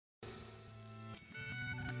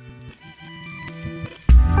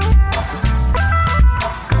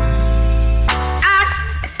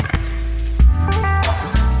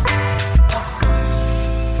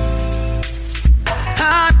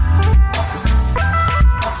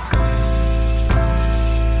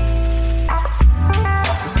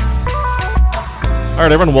All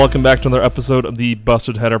right, everyone, welcome back to another episode of the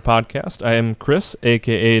Busted Header podcast. I am Chris,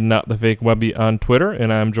 a.k.a. Not The Fake Webby on Twitter,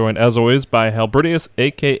 and I'm joined, as always, by Halbridius,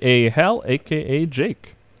 a.k.a. Hal, a.k.a.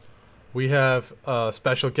 Jake. We have a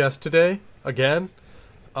special guest today, again.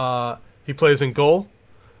 He plays in goal.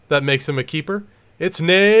 That makes him a keeper. It's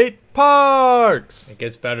Nate Parks! It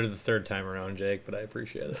gets better the third time around, Jake, but I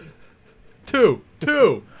appreciate it. Two.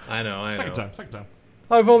 I know. Second time.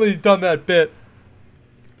 I've only done that bit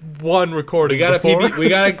one recording before. We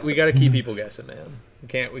gotta keep people guessing, man. We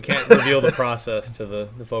can't reveal the process to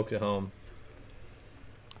the folks at home.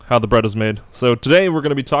 How the bread is made. So today we're going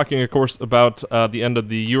to be talking, of course, about the end of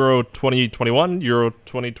the Euro 2021, Euro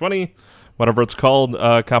 2020, whatever it's called,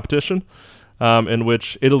 competition, in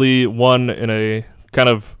which Italy won in a kind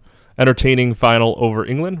of entertaining final over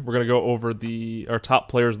England. We're going to go over our top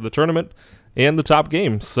players of the tournament and the top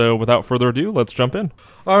games. So without further ado, let's jump in.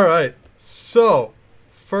 All right. So,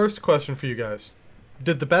 first question for you guys.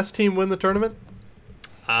 Did the best team win the tournament?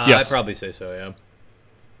 Yes. I'd probably say so, yeah.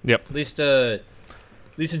 Yep. At least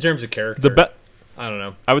in terms of character. I don't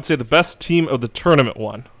know. I would say the best team of the tournament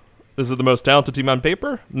won. Is it the most talented team on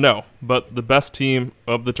paper? No, but the best team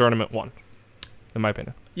of the tournament won, in my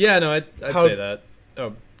opinion. Yeah, no, I'd say that.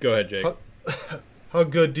 Oh, go ahead, Jake. How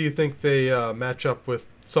good do you think they match up with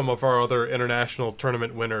some of our other international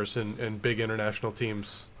tournament winners and big international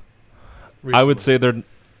teams recently? I would say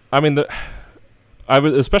I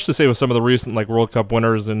would especially say with some of the recent World Cup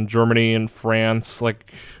winners in Germany and France.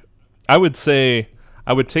 I would say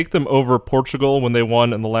I would take them over Portugal when they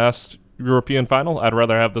won in the last European final. I'd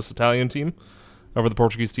rather have this Italian team over the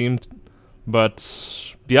Portuguese team.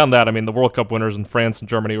 But beyond that, the World Cup winners in France and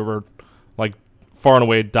Germany were far and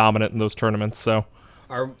away dominant in those tournaments. So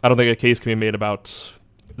I don't think a case can be made about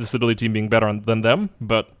this Italy team being better than them,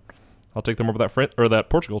 but I'll take them over that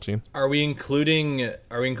Portugal team. Are we including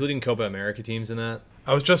Copa America teams in that?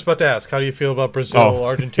 I was just about to ask, how do you feel about Brazil,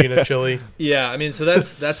 Argentina, Chile? Yeah, so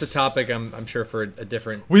that's a topic I'm sure for a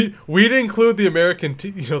different. We'd include the American,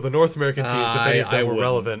 the North American teams if any of them were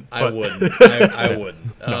relevant. But... I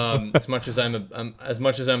wouldn't. As much as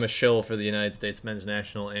I'm a shill for the United States men's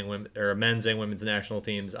national and women's national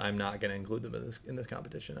teams, I'm not going to include them in this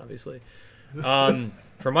competition. Obviously,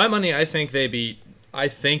 for my money, I think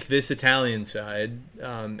this Italian side,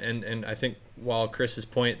 and I think while Chris's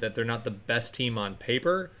point that they're not the best team on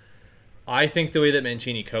paper, I think the way that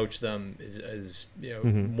Mancini coached them is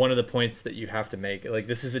one of the points that you have to make.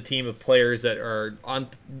 This is a team of players that are on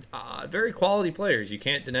very quality players. You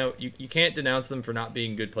can't denounce them for not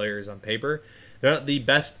being good players on paper. They're not the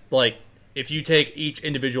best. If you take each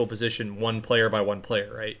individual position one player by one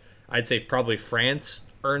player, right? I'd say probably France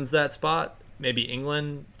earns that spot. Maybe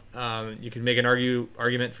England. You could make an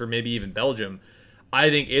argument for maybe even Belgium.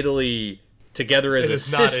 I think Italy together as a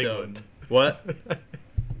system. Not England. What?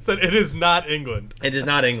 Said it is not England. It is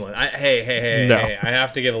not England. Hey, I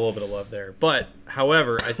have to give a little bit of love there. But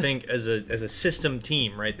however, I think as a system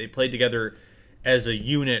team, right? They played together as a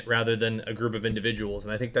unit rather than a group of individuals,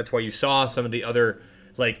 and I think that's why you saw some of the other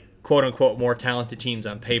quote unquote more talented teams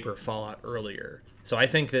on paper fall out earlier. So I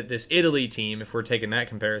think that this Italy team, if we're taking that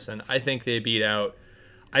comparison, I think they beat out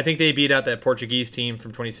that Portuguese team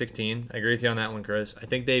from 2016. I agree with you on that one, Chris. I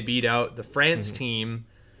think they beat out the France team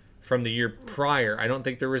from the year prior. I don't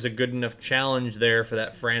think there was a good enough challenge there for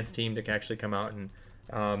that France team to actually come out and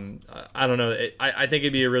I don't know. I think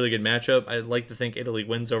it'd be a really good matchup. I'd like to think Italy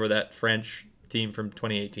wins over that French team from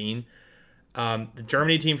 2018. The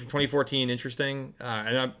Germany team from 2014, interesting.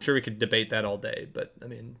 And I'm sure we could debate that all day. But,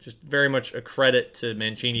 just very much a credit to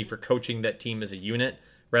Mancini for coaching that team as a unit,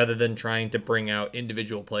 rather than trying to bring out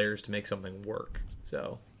individual players to make something work.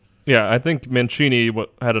 So, yeah, I think Mancini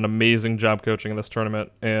had an amazing job coaching in this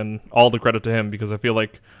tournament, and all the credit to him, because I feel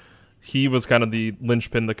like he was kind of the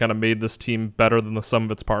linchpin that kind of made this team better than the sum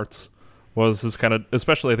of its parts. Was his kind of,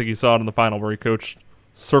 especially I think you saw it in the final where he coached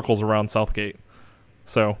circles around Southgate.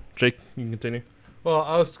 So, Jake, you can continue. Well,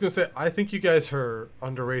 I was going to say, I think you guys are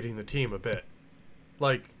underrating the team a bit.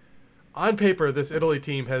 On paper, this Italy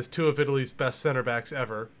team has two of Italy's best center backs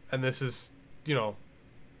ever, and this is,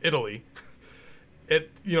 Italy.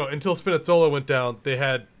 Until Spinazzola went down, they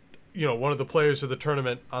had, one of the players of the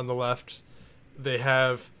tournament on the left. They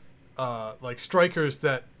have, strikers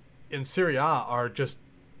that in Serie A are just,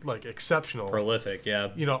 exceptional. Prolific, yeah.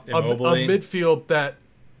 A midfield that,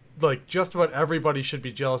 just about everybody should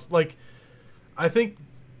be jealous. I think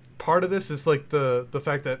part of this is, the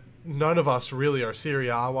fact that none of us really are Serie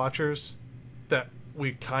A watchers, that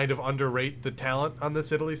we kind of underrate the talent on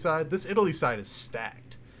this Italy side. This Italy side is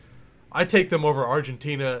stacked. I take them over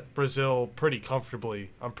Argentina, Brazil pretty comfortably.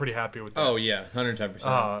 I'm pretty happy with that. Oh yeah, 110%.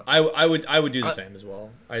 I would do the same as well.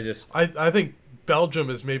 I think Belgium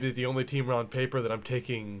is maybe the only team on paper that I'm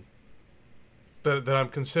taking that I'm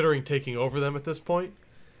considering taking over them at this point.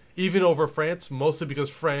 Even over France, mostly because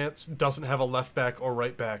France doesn't have a left back or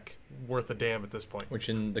right back worth a damn at this point. Which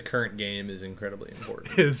in the current game is incredibly important.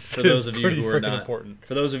 For those of you who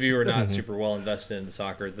are not super well invested in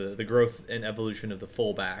soccer, the growth and evolution of the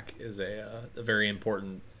fullback is a very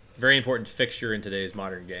important fixture in today's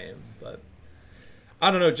modern game. But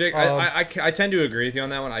I don't know, Jake. I tend to agree with you on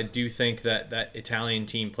that one. I do think that Italian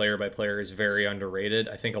team player by player is very underrated.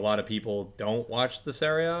 I think a lot of people don't watch the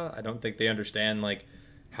Serie A. I don't think they understand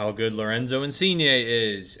how good Lorenzo Insigne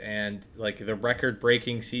is, and the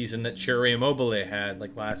record-breaking season that Ciro Immobile had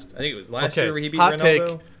last year where he beat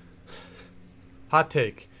Ronaldo. Hot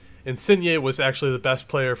take. Insigne was actually the best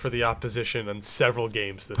player for the opposition in several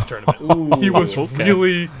games this tournament. Ooh, he was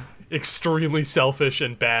really extremely selfish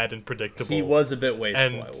and bad and predictable. He was a bit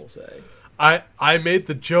wasteful, I will say. I made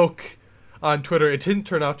the joke on Twitter. It didn't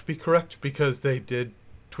turn out to be correct because they did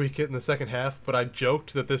tweak it in the second half, but I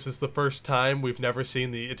joked that this is the first time we've never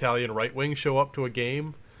seen the Italian right wing show up to a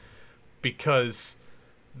game because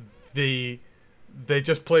they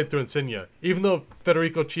just played through Insigne. Even though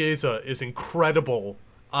Federico Chiesa is incredible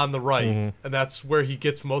on the right, and that's where he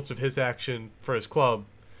gets most of his action for his club,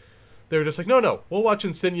 they were just like, no, we'll watch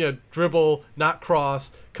Insigne dribble, not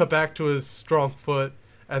cross, cut back to his strong foot,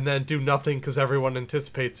 and then do nothing because everyone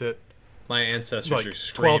anticipates it. My ancestors are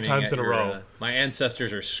screaming 12 times in a row. My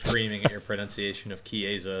ancestors are screaming at your pronunciation of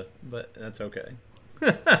Chiesa, but that's okay.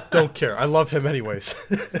 Don't care. I love him anyways.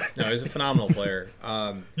 No, he's a phenomenal player.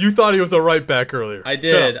 You thought he was a right back earlier. I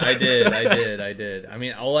did. I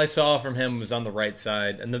mean, all I saw from him was on the right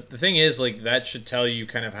side. And the thing is, that should tell you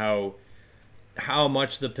kind of how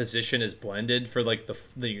much the position is blended for,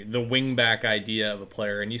 the wing back idea of a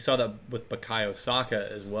player. And you saw that with Bukayo Saka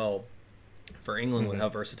as well. For England, with how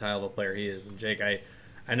versatile of a player he is. And Jake,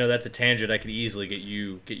 I know that's a tangent I could easily get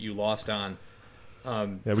you lost on.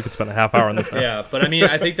 Yeah, we could spend a half hour on this. Yeah, but I mean,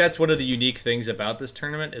 I think that's one of the unique things about this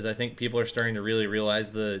tournament is I think people are starting to really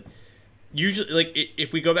realize usually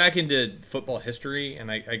if we go back into football history,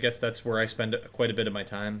 and I guess that's where I spend quite a bit of my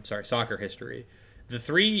time. Sorry, soccer history. The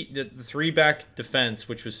three back defense,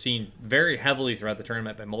 which was seen very heavily throughout the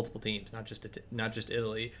tournament by multiple teams, not just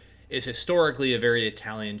Italy, is historically a very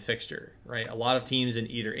Italian fixture, right? A lot of teams in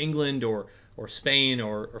either England or Spain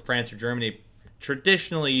or France or Germany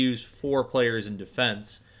traditionally use 4 players in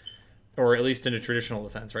defense, or at least in a traditional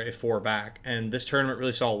defense, right? A 4 back. And this tournament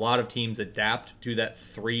really saw a lot of teams adapt to that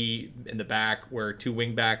 3 in the back, where 2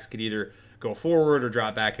 wing backs could either go forward or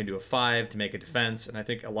drop back into a 5 to make a defense. And I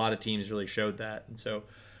think a lot of teams really showed that. And so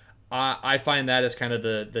I find that as kind of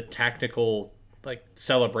the tactical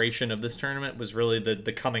celebration of this tournament was really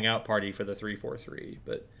the coming out party for the 3-4-3.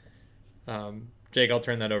 But Jake, I'll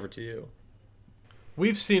turn that over to you.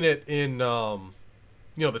 We've seen it in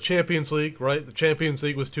the Champions League, right? The Champions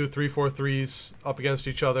League was 2 3-4-3s up against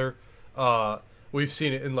each other. We've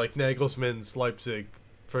seen it in Nagelsmann's Leipzig,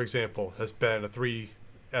 for example, has been a 3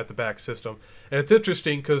 at the back system. And it's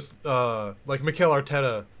interesting because Mikel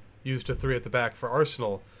Arteta used a 3 at the back for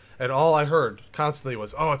Arsenal. And all I heard constantly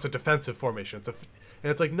was, oh, it's a defensive formation.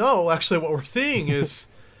 And it's no, actually what we're seeing is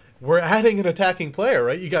we're adding an attacking player,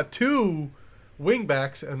 right? You got 2 wing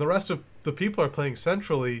backs and the rest of the people are playing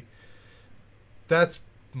centrally. That's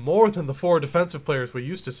more than the 4 defensive players we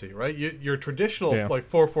used to see, right? Your traditional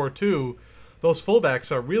 4-4-2, those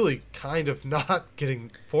fullbacks are really kind of not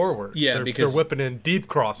getting forward. Yeah, they're whipping in deep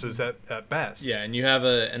crosses at best. Yeah, and you have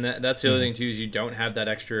that's the other thing too, is you don't have that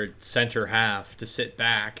extra center half to sit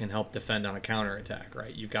back and help defend on a counterattack,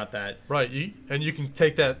 right? You've got that. Right, and you can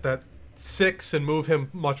take that 6 and move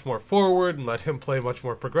him much more forward and let him play much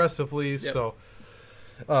more progressively. Yep. So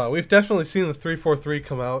we've definitely seen the 3-4-3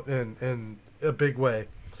 come out in a big way.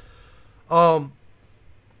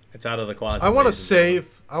 It's out of the closet. I want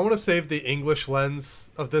to save the English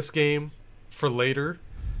lens of this game for later,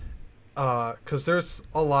 because there's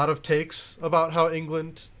a lot of takes about how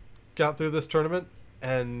England got through this tournament,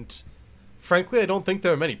 and frankly, I don't think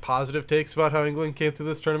there are many positive takes about how England came through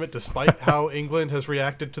this tournament, despite how England has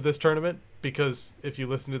reacted to this tournament. Because if you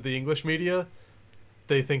listen to the English media,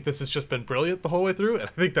 they think this has just been brilliant the whole way through, and I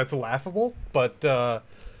think that's laughable. But I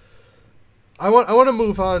want to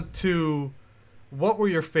move on to, what were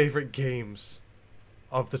your favorite games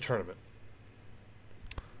of the tournament?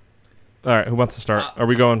 All right, who wants to start? Are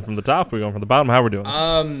we going from the top? Are we going from the bottom? How are we doing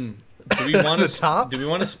this? Do we want The to top? do we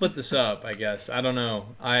want to split this up? I guess I don't know.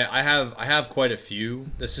 I have quite a few.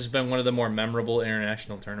 This has been one of the more memorable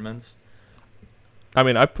international tournaments. I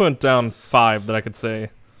mean, I put down 5 that I could say.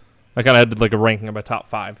 I kind of had like a ranking of my top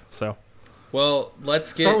 5. So, Well, let's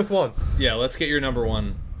Start get with one. let's get your number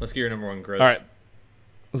one. Let's get your number one, Chris. all right.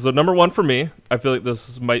 So number 1 for me, I feel like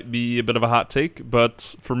this might be a bit of a hot take,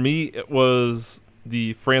 but for me, it was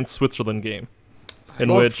the France-Switzerland game, in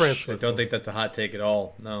loved which France. I don't think that's a hot take at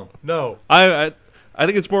all. No. No. I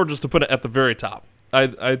think it's more just to put it at the very top.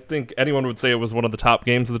 I think anyone would say it was one of the top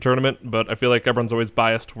games of the tournament, but I feel like everyone's always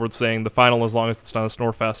biased towards saying the final, as long as it's not a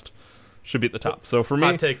Snorefest, should be at the top. So for me,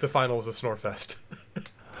 Hot take, the final was a Snorefest.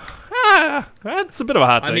 that's a bit of a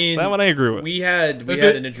hot take. I mean, that one I agree with. We had If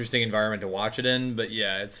it- an interesting environment to watch it in, but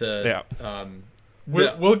yeah, it's a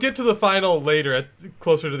We'll get to the final later,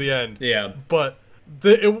 closer to the end. yeah. But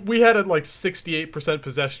we had like 68%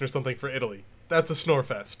 possession or something for Italy. That's a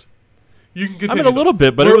Snorefest. You can continue. I mean, a little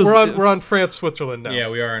bit, but we're, it was. we're on France, Switzerland now. Yeah,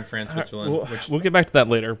 we are in France, Switzerland. We'll get back to that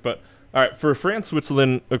later. But all right, for France,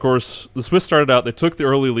 Switzerland, of course, the Swiss started out. They took the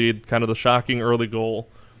early lead, kind of the shocking early goal,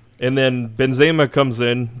 and then Benzema comes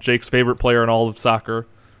in, Jake's favorite player in all of soccer,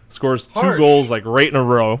 scores 2 Harsh. goals like right in a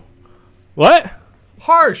row. What?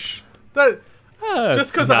 Harsh. That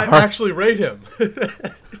just because I actually rate him. I'm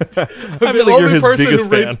the like you're only his person who biggest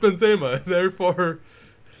rates fan. Benzema. Therefore,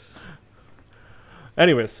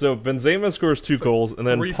 Anyway, so Benzema scores 2 goals, and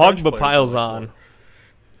then 3 French Pogba players piles I like on. more.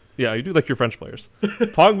 Yeah, you do like your French players.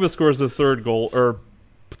 Pogba scores the 3rd goal, or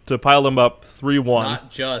to pile them up 3-1.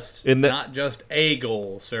 Not just a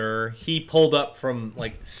goal, sir. He pulled up from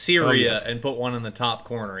like Syria yes. and put one in the top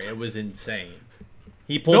corner. It was insane.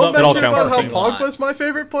 He pulled don't up mention all about how counts. Pogba's my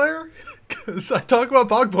favorite player. Because I talk about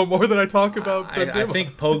Pogba more than I talk about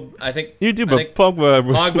Benzema. I think You do, I but think Pogba,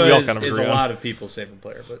 we all Pogba kind of is agree a on. lot of people's favorite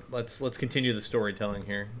player. But let's continue the storytelling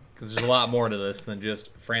here because there's a lot more to this than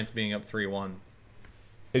just France being up 3-1.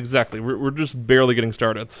 Exactly. We're just barely getting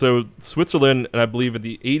started. So Switzerland, and I believe at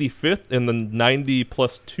the 85th and the 90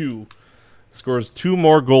 plus 2, scores 2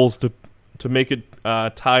 more goals to make it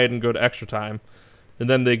tied and go to extra time. And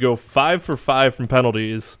then they go 5 for 5 from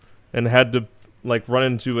penalties and had to like run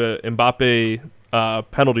into a Mbappe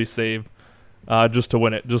penalty save just to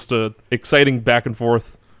win it. Just a exciting back and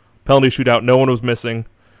forth penalty shootout. No one was missing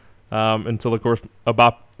until, of course,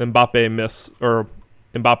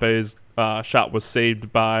 Mbappe's shot was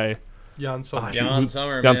saved by Jan Sommer. Jan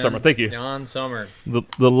Sommer. Jan man. Sommer, thank you. Jan Sommer.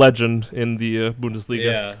 the legend in the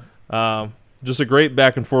Bundesliga. Yeah. Just a great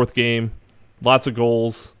back and forth game. Lots of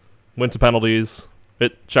goals. Went to penalties.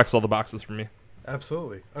 It checks all the boxes for me.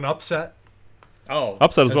 Absolutely. An upset. Oh,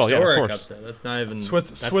 Upset as well, yeah, of historic course. upset. That's not even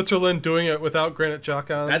Switzerland doing it without Granit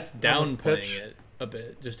Xhaka. That's on the downplaying pitch. it a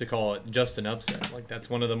bit, just to call it just an upset. Like that's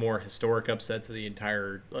one of the more historic upsets of the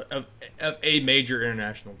entire of a major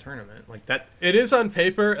international tournament. Like that. It is on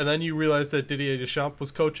paper, and then you realize that Didier Deschamps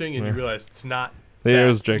was coaching, and you realize it's not.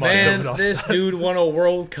 There's that Jake. much of Man, an upset. this dude won a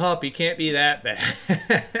World Cup. He can't be that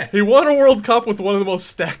bad. He won a World Cup with one of the most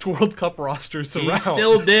stacked World Cup rosters He around.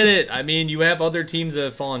 still did it. I mean, you have other teams that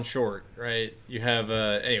have fallen short, right? You have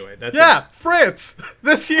anyway. That's France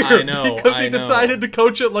this year. I know, because he I know. decided to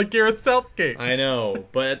coach it like Gareth Southgate. I know,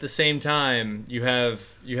 but at the same time, you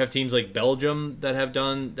have teams like Belgium that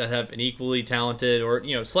have an equally talented or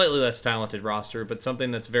slightly less talented roster, but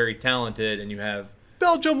something that's very talented, and you have.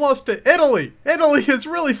 Belgium lost to Italy. Italy is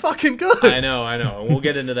really fucking good. I know, and we'll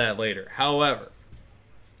get into that later. However,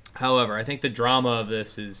 I think the drama of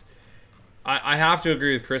this is. I have to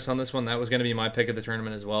agree with Chris on this one. That was going to be my pick of the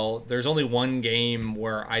tournament as well. There's only one game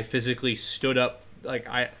where I physically stood up.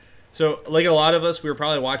 So like a lot of us, we were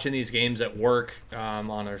probably watching these games at work on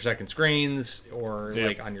our second screens or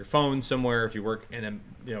like on your phone somewhere if you work in a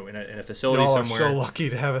in a facility Y'all somewhere. are so lucky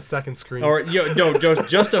to have a second screen. Or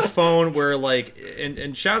just a phone where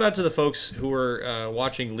and shout out to the folks who were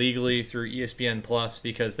watching legally through ESPN Plus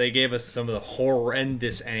because they gave us some of the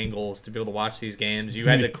horrendous angles to be able to watch these games. You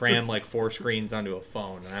had to cram like 4 screens onto a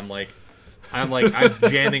phone, and I'm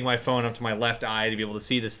jamming my phone up to my left eye to be able to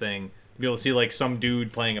see this thing, to be able to see like some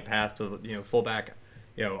dude playing a pass to fullback,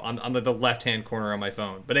 on the left hand corner on my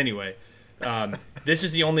phone. But anyway. This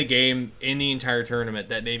is the only game in the entire tournament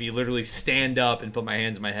that made me literally stand up and put my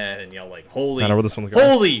hands in my head and yell like, I know where this one's going.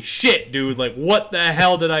 holy shit, dude, like what the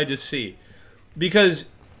hell did I just see? Because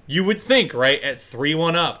you would think, right, at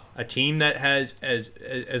 3-1 up, a team that has as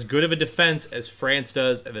good of a defense as France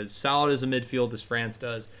does, as solid as a midfield as France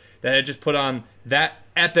does, that had just put on that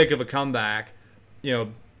epic of a comeback, to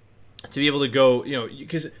be able to go,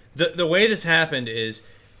 because the way this happened is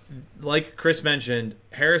like Chris mentioned,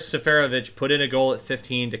 Haris Seferovic put in a goal at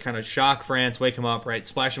 15 to kind of shock France, wake them up, right?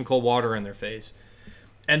 Splash some cold water in their face.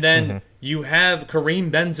 And then you have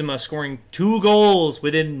Karim Benzema scoring 2 goals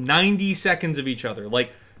within 90 seconds of each other.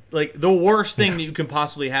 Like the worst thing that you can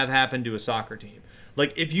possibly have happen to a soccer team.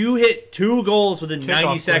 Like, if you hit 2 goals within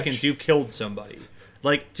 90 seconds, you've killed somebody.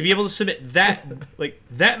 Like, to be able to submit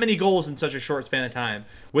that many goals in such a short span of time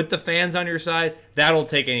with the fans on your side, that'll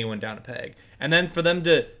take anyone down a peg. And then for them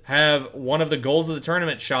to have one of the goals of the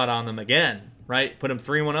tournament shot on them again, right? Put them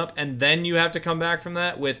 3-1 up, and then you have to come back from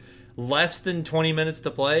that with less than 20 minutes to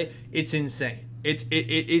play. It's insane.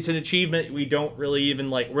 It's an achievement we don't really even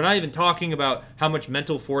like. We're not even talking about how much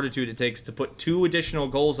mental fortitude it takes to put 2 additional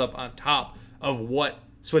goals up on top of what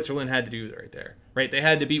Switzerland had to do right there. Right? They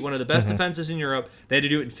had to beat one of the best defenses in Europe. They had to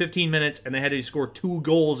do it in 15 minutes, and they had to score 2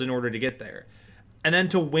 goals in order to get there. And then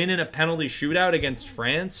to win in a penalty shootout against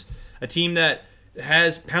France, a team that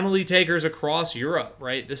has penalty takers across Europe,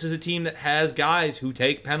 right? This is a team that has guys who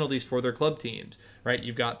take penalties for their club teams, right?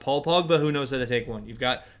 You've got Paul Pogba, who knows how to take one. You've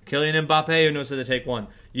got Kylian Mbappe, who knows how to take one.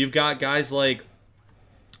 You've got guys like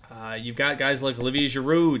Olivier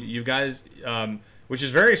Giroud. You've guys, which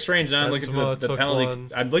is very strange. Now I'm looking through the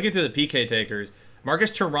penalty. I'm looking through the PK takers.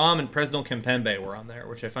 Marcus Thuram and Presnel Kimpembe were on there,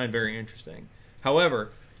 which I find very interesting.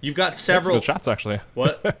 However, you've got several good shots actually.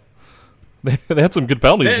 What? They had some good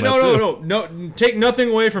penalties. No. Take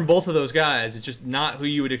nothing away from both of those guys. It's just not who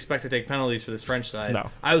you would expect to take penalties for this French side.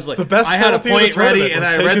 No. I was like, the best I had a point ready, and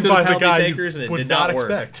I read through the penalty takers, and it did not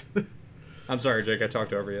work. Expect. I'm sorry, Jake. I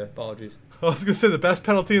talked over you. Apologies. I was going to say the best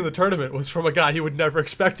penalty in the tournament was from a guy you would never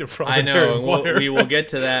expect it from. I know. We will get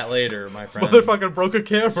to that later, my friend. Motherfucker broke a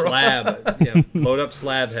camera. Slab. Yeah, load up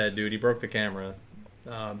slab head, dude. He broke the camera.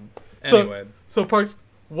 Anyway. So Parks,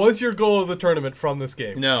 was your goal of the tournament from this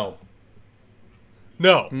game? No.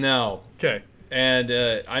 Okay.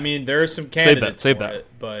 And, I mean, there are some candidates Save for that. it,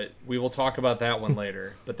 but we will talk about that one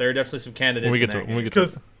later. But there are definitely some candidates when we get to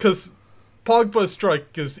it. Because Pogba's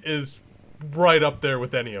strike is right up there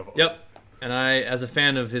with any of them. Yep. And I, as a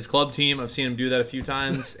fan of his club team, I've seen him do that a few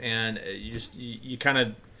times, and you kind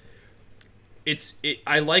of,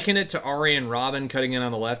 I liken it to Arjen Robben cutting in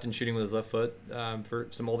on the left and shooting with his left foot. For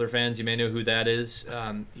some older fans, you may know who that is.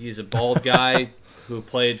 He's a bald guy who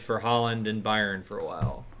played for Holland and Bayern for a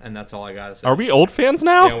while, and that's all I gotta say. Are we old fans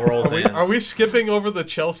now? Yeah, we're old fans. Are we skipping over the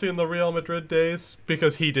Chelsea and the Real Madrid days?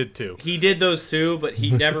 Because he did too. He did those too, but he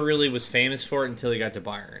never really was famous for it until he got to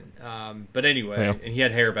Bayern. But anyway, and he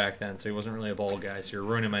had hair back then, so he wasn't really a bald guy, so you're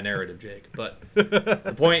ruining my narrative, Jake. But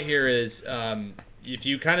the point here is, if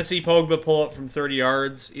you kind of see Pogba pull up from 30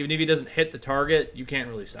 yards, even if he doesn't hit the target, you can't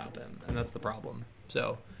really stop him, and that's the problem.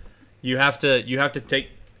 So you have to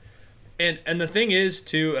take... And the thing is,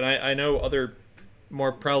 too, and I know other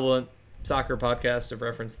more prevalent soccer podcasts have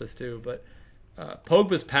referenced this too, but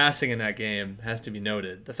Pogba's passing in that game has to be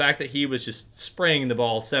noted. The fact that he was just spraying the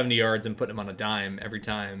ball 70 yards and putting him on a dime every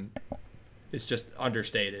time is just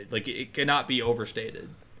understated. Like, it cannot be overstated.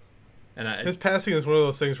 And his passing is one of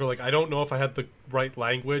those things where, like, I don't know if I had the right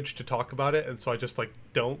language to talk about it, and so I just, like,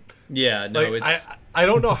 don't. Yeah, no, like, I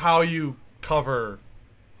don't know how you cover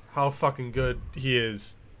how fucking good he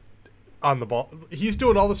is on the ball. He's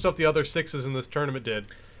doing all the stuff the other sixes in this tournament did.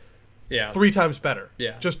 Yeah. 3 times better.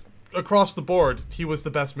 Yeah. Just across the board, he was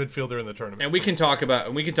the best midfielder in the tournament. And we can talk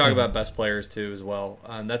about best players too as well.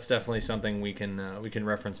 That's definitely something we can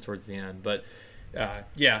reference towards the end. But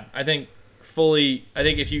yeah, I think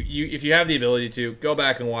if you have the ability to go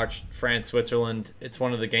back and watch France Switzerland, it's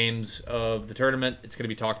one of the games of the tournament. It's going to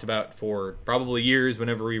be talked about for probably years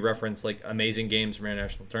whenever we reference like amazing games from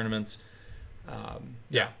international tournaments.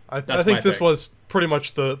 I think this was pretty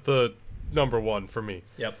much the number one for me.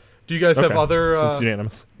 Yep. Do you guys have So it's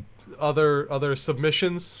unanimous. other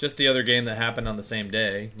submissions? Just the other game that happened on the same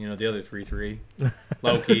day. You know, the other 3-3.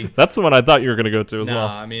 Low-key. That's the one I thought you were going to go to as well.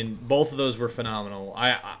 I mean, both of those were phenomenal.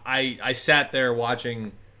 I sat there watching.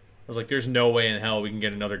 I was like, there's no way in hell we can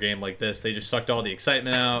get another game like this. They just sucked all the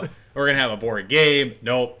excitement out. We're going to have a boring game.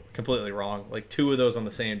 Nope. Completely wrong. Like, 2 of those on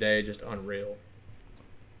the same day. Just unreal.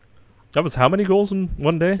 That was how many goals in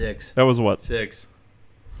one day? 6. That was what? 6.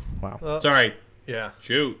 Wow. Sorry. Yeah.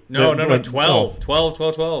 Shoot. No, 12. Oh.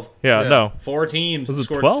 12. Yeah, no. 4 teams Was it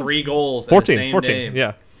scored 12? 3 goals 14, in the same 14, game.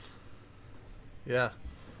 yeah. Yeah.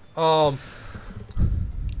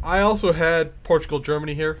 I also had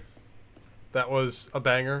Portugal-Germany here. That was a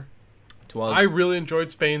banger. I really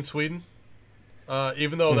enjoyed Spain-Sweden.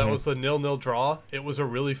 Even though that was the 0-0 draw, it was a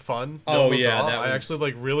really fun 0-0 draw. I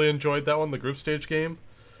actually really really that one, the group stage game.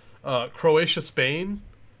 Croatia-Spain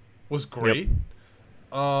was great.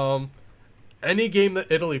 Yep. Any game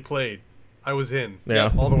that Italy played I was in.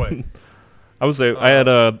 Yeah. All the way. I would say I had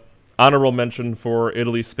a honorable mention for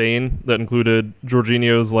Italy Spain that included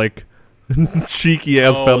Jorginho's like cheeky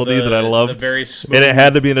ass penalty that I loved, very smooth. and it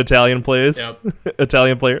had to be an Italian player. Yep.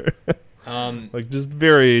 Italian player. Like just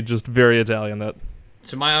very Italian. That.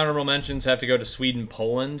 So my honorable mentions have to go to Sweden,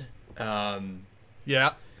 Poland.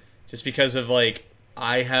 Yeah. Just because of like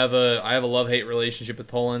I have a love-hate relationship with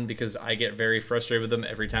Poland because I get very frustrated with them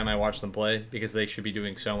every time I watch them play because they should be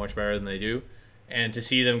doing so much better than they do. And to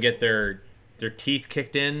see them get their teeth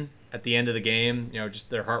kicked in at the end of the game, just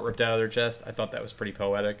their heart ripped out of their chest, I thought that was pretty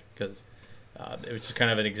poetic because it was just kind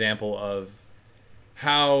of an example of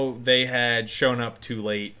how they had shown up too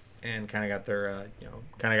late and kind of got their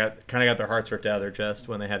got their hearts ripped out of their chest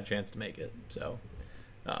when they had a chance to make it. So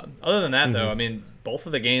other than that, though, I mean, both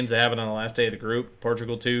of the games that happened on the last day of the group,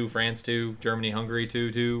 Portugal 2, France 2, Germany, Hungary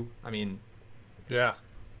 2-2. I mean, yeah.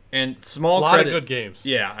 And small a lot credit, of good games.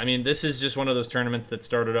 Yeah, I mean, this is just one of those tournaments that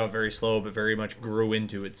started off very slow, but very much grew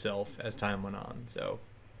into itself as time went on. So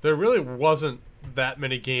there really wasn't that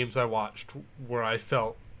many games I watched where I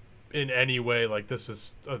felt in any way like this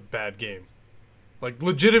is a bad game. Like,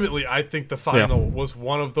 legitimately, I think the final was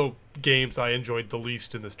one of the games I enjoyed the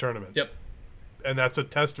least in this tournament. Yep. And that's a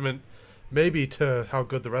testament maybe to how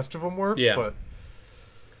good the rest of them were. Yeah. But,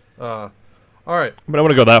 all right. But I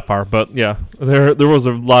want to go that far. But yeah, there was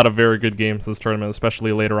a lot of very good games this tournament,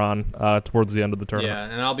 especially later on towards the end of the tournament. Yeah,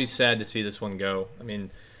 and I'll be sad to see this one go. I mean,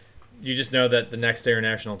 you just know that the next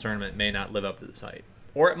international tournament may not live up to this hype.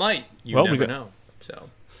 Or it might. You never know. So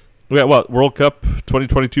we got what? World Cup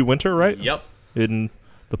 2022 winter, right? Yep. In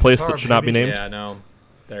the place Qatar, that should not be named. Yeah, no.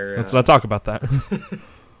 Let's not talk about that.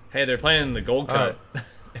 Hey, they're playing in the Gold Cup.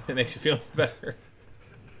 It makes you feel better.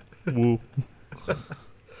 Woo.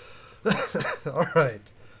 All right.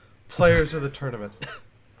 Players of the tournament.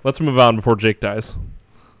 Let's move on before Jake dies.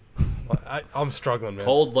 I'm struggling, man.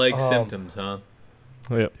 Cold leg symptoms, huh?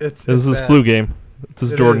 Oh, yeah. It's this is bad. flu game. It's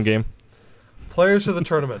his Jordan is. game. Players of the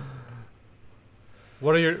tournament.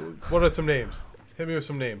 What are some names? Hit me with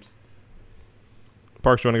some names.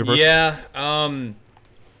 Parks, you want to go first? Yeah.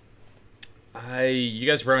 You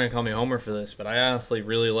guys are probably gonna call me Homer for this, but I honestly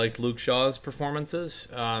really liked Luke Shaw's performances.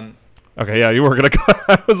 Okay, yeah, you were gonna.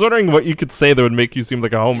 I was wondering what you could say that would make you seem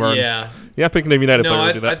like a homer. Yeah. Yeah, picking a United No, player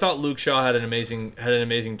to do that. I thought Luke Shaw had an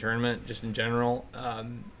amazing tournament just in general.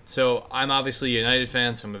 So I'm obviously a United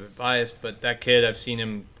fan, so I'm a bit biased, but that kid, I've seen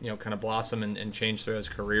him, kind of blossom and change throughout his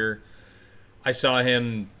career. I saw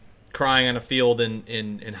him crying on a field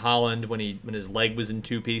in Holland when his leg was in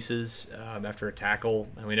two pieces after a tackle,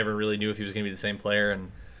 and we never really knew if he was going to be the same player.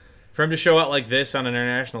 And for him to show out like this on an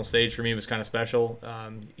international stage for me was kind of special.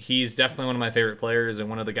 He's definitely one of my favorite players and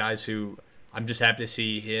one of the guys who I'm just happy to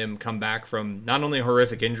see him come back from not only a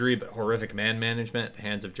horrific injury but horrific man management at the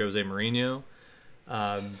hands of Jose Mourinho.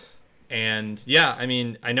 And yeah, I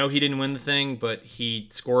mean, I know he didn't win the thing, but he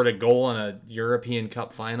scored a goal in a European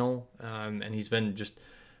Cup final, and he's been just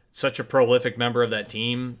such a prolific member of that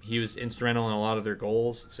team. He was instrumental in a lot of their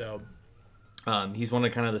goals, so he's one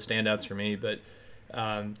of kind of the standouts for me. But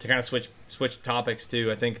to kind of switch topics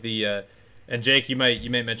too, I think and Jake, you might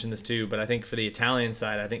mention this too, but I think for the Italian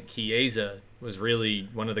side, I think Chiesa was really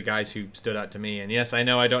one of the guys who stood out to me. And yes, I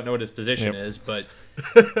know I don't know what his position is, but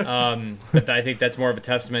but I think that's more of a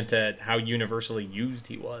testament to how universally used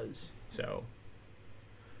he was. So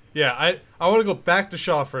yeah, I want to go back to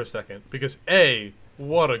Shaw for a second because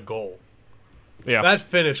what a goal. Yeah, that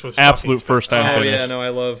finish was absolute first time finish. Oh yeah, no, I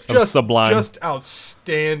love sublime, just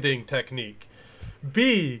outstanding technique.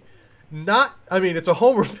 B, it's a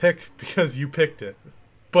homer pick because you picked it,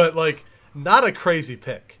 but like not a crazy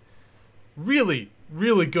pick. Really,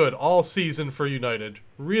 really good all season for United.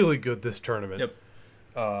 Really good this tournament.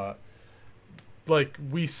 Yep.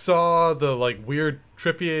 We saw the weird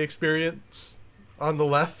Trippier experience on the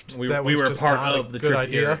left. We were part of the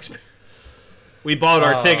Trippier experience. We bought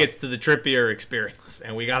our tickets to the Trippier experience,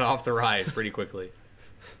 and we got off the ride pretty quickly.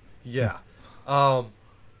 Yeah.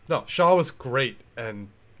 No, Shaw was great, and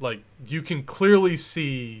you can clearly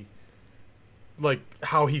see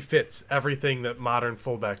how he fits everything that modern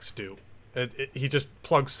fullbacks do. He just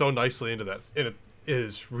plugs so nicely into that, and it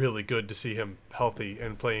is really good to see him healthy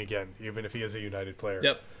and playing again, even if he is a United player.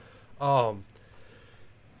 Yep.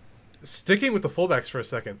 Sticking with the fullbacks for a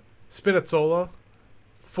second, Spinazzola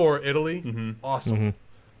for Italy, awesome.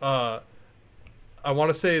 I want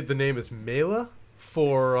to say the name is Mela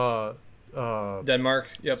for Denmark.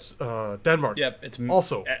 Yep. Denmark. Yep. It's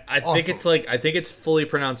also. I think it's fully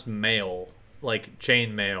pronounced mail, like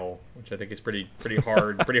chain mail, which I think is pretty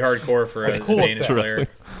hard, pretty hardcore for a Danish player.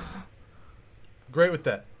 Great with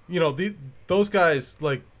that. Those guys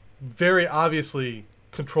very obviously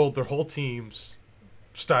controlled their whole team's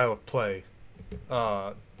style of play.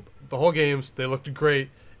 The whole games, they looked great.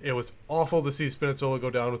 It was awful to see Spinazzola go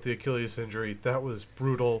down with the Achilles injury. That was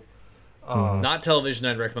brutal. Not television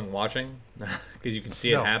I'd recommend watching because you can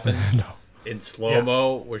see it happen in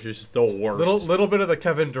slow-mo, which is just the worst. Little bit of the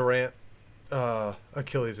Kevin Durant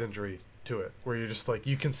Achilles injury to it, where you're just like,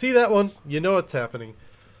 you can see that one, you know it's happening.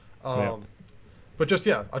 But just,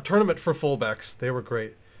 a tournament for fullbacks. They were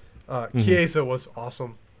great. Chiesa was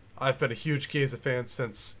awesome. I've been a huge Chiesa fan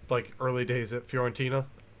since like early days at Fiorentina,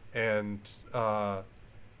 and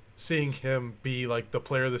seeing him be like the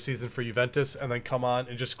player of the season for Juventus and then come on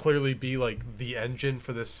and just clearly be like the engine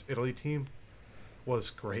for this Italy team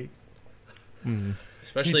was great.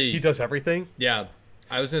 Especially he does everything. Yeah,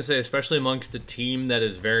 I was gonna say, especially amongst a team that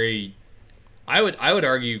is very, I would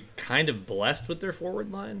argue, kind of blessed with their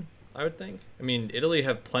forward line. I would think. I mean, Italy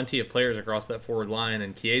have plenty of players across that forward line,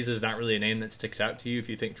 and Chiesa is not really a name that sticks out to you if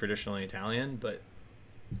you think traditionally Italian, but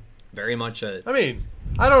very much a. I mean,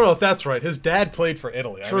 I don't know if that's right. His dad played for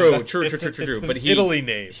Italy. True. It's But an Italy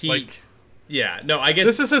name. I get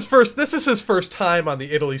this is his first time on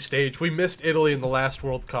the Italy stage. We missed Italy in the last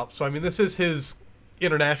World Cup, so I mean, this is his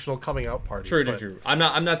international coming out party. True. I'm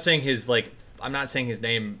not saying his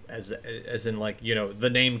name as in like, you know, the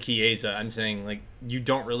name Chiesa. I'm saying like you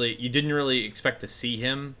didn't really expect to see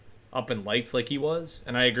him up and liked like he was,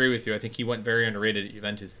 and I agree with you. I think he went very underrated at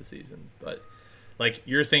Juventus this season, but. Like,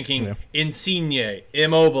 you're thinking Insigne,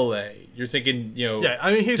 Immobile. You're thinking, you know,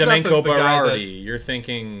 he's Domenico not the guy Berardi. You're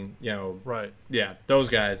thinking, you know, right? Yeah, those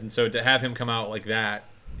guys. And so to have him come out like that,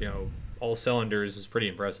 you know, all cylinders is pretty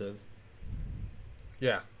impressive.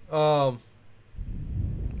 Yeah.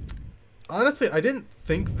 Honestly, I didn't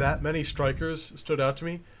think that many strikers stood out to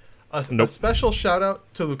me. A special shout out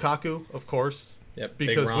to Lukaku, of course. Yep.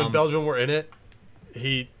 Because when Belgium were in it,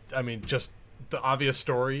 just the obvious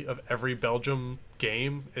story of every Belgium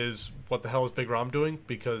game is what the hell is Big Rom doing?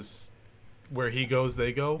 Because where he goes,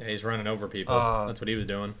 they go. Yeah, he's running over people. That's what he was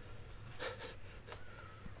doing.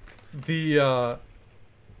 The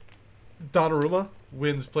Donnarumma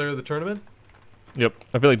wins player of the tournament. Yep,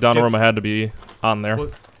 I feel like Donnarumma had to be on there.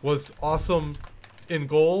 Was awesome in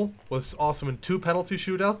goal. Was awesome in 2 penalty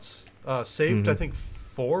shootouts. Saved I think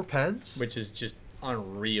 4 pens, which is just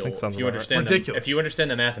unreal. If you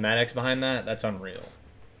understand the mathematics behind that, that's unreal.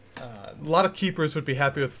 A lot of keepers would be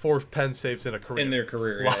happy with 4 pen saves in a career. In their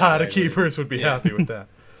career, a lot of keepers would be happy with that.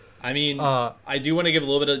 I mean, I do want to give a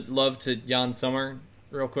little bit of love to Jan Sommer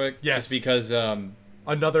real quick. Yes. Just because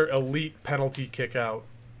another elite penalty kick out.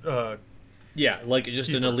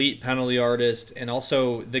 Just an elite penalty artist, and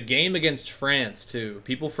also the game against France too.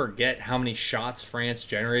 People forget how many shots France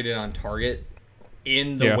generated on target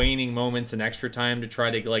in the waning moments and extra time to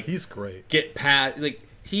try to he's great. Get past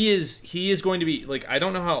he is going to be I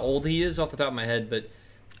don't know how old he is off the top of my head, but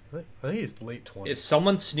I think he's late 20s. If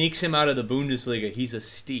someone sneaks him out of the Bundesliga, he's a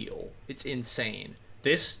steal. It's insane.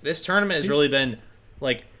 This tournament has really been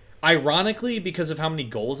ironically, because of how many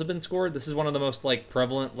goals have been scored, this is one of the most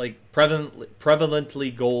prevalently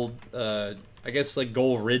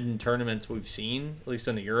goal-ridden tournaments we've seen, at least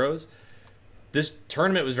in the Euros. This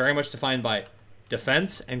tournament was very much defined by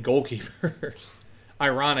defense and goalkeepers.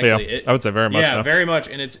 Ironically, I would say very much. Yeah, very much,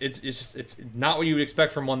 and it's not what you would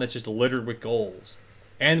expect from one that's just littered with goals.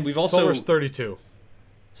 And we've also Sommer's 32.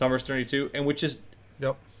 Sommer's 32, and which is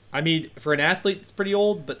I mean, for an athlete, it's pretty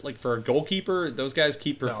old, but for a goalkeeper, those guys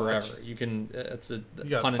keep for forever. You can. It's a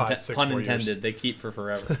pun intended. They keep for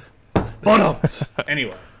forever.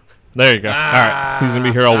 Anyway. There you go. All right, he's gonna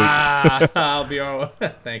be here all week. I'll be all.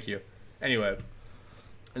 Thank you. Anyway,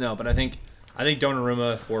 no, but I think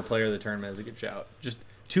Donnarumma for player of the tournament is a good shout. Just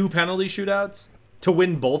 2 penalty shootouts to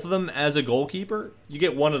win both of them as a goalkeeper. You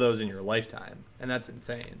get one of those in your lifetime, and that's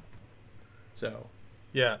insane. So.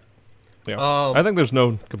 Yeah. Yeah, I think there's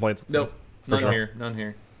no complaints. Nope, none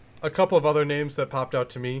here. A couple of other names that popped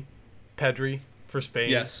out to me. Pedri for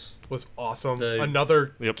Spain was awesome.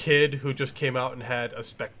 Another kid who just came out and had a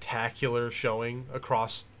spectacular showing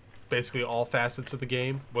across basically all facets of the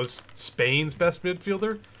game. Was Spain's best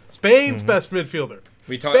midfielder. Best midfielder.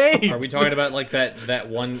 Are we talking about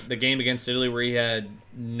the game against Italy where he had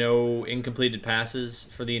no incompleted passes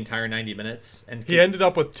for the entire 90 minutes? And he ended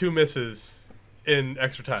up with 2 misses in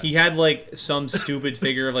extra time. He had some stupid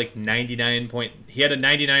figure of he had a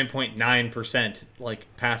 99.9%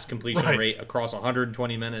 pass completion rate across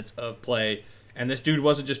 120 minutes of play, and this dude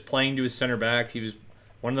wasn't just playing to his center backs. He was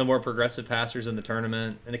one of the more progressive passers in the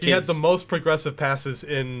tournament. And he had the most progressive passes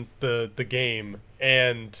in the game,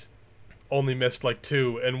 and only missed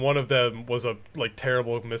 2, and one of them was a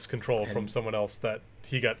terrible miscontrol from someone else that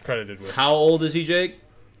he got credited with. How old is he, Jake?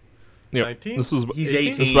 Yeah, 19? He's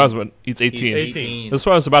 18. This is what I was, he's 18. He's 18. This is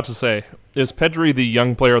what I was about to say. Is Pedri the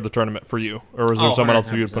young player of the tournament for you, or is there someone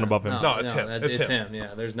else you would put above him? No, it's him. It's him.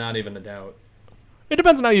 Yeah, there's not even a doubt. It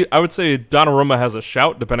depends on how you. I would say Donnarumma has a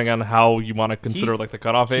shout, depending on how you want to consider like the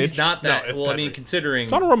cutoff age. He's not that. No, it's well, I Pedri. mean, considering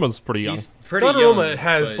Donnaruma's pretty young. he's pretty Donnarumma young,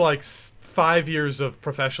 has but- like 5 years of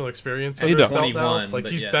professional experience. He under his does. belt now. 21, Like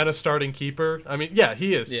but he's yes. been a starting keeper. I mean, yeah,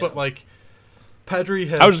 he is. Yeah. But like, Pedri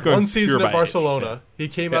I was has just going one season pure at by age, Barcelona. He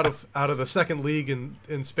came Yeah. out of the second league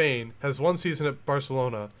in Spain. Has one season at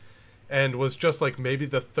Barcelona, and was just like maybe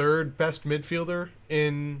the third best midfielder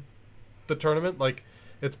in the tournament. Like,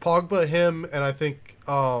 it's Pogba, him, and I think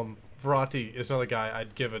Verratti is another guy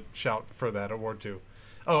I'd give a shout for that award to.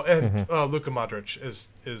 Oh, and Luka Modric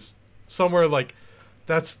is somewhere like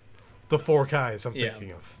that's the 4 guys I'm Yeah.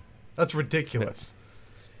 thinking of. That's ridiculous.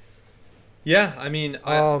 Yeah, I mean,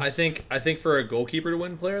 Um, I think for a goalkeeper to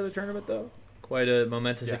win player of the tournament, though, quite a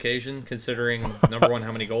momentous Yeah. occasion, considering number one,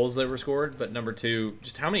 how many goals that were scored, but number two,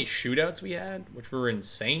 just how many shootouts we had, which were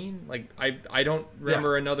insane. Like I don't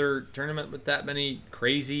remember another tournament with that many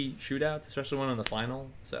crazy shootouts, especially one in the final.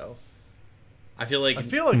 So I feel like I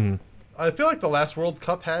feel like the last World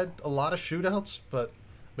Cup had a lot of shootouts, but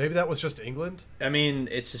maybe that was just England. I mean,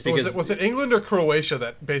 it's just Or because was it England or Croatia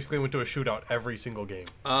that basically went to a shootout every single game?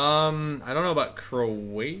 I don't know about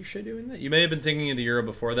Croatia doing that. You may have been thinking of the Euro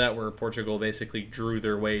before that, where Portugal basically drew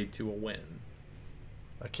their way to a win.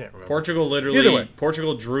 I can't remember. Portugal Either way.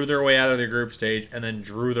 Portugal drew their way out of the group stage and then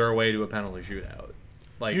drew their way to a penalty shootout.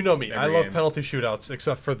 Like, You know me. I every love game. penalty shootouts,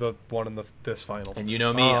 except for the one in this finals. And you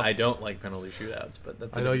know me, I don't like penalty shootouts, but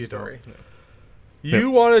that's a I know different you story.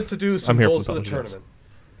 You wanted to do some I'm here goals for for the penalty shootouts. tournament.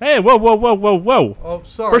 Hey, whoa! Oh,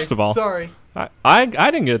 sorry. First of all- sorry. I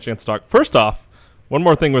didn't get a chance to talk. First off, one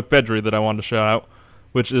more thing with Pedri that I wanted to shout out,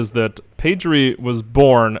 which is that Pedri was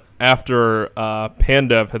born after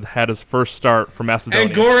Pandev had his first start for Macedonia.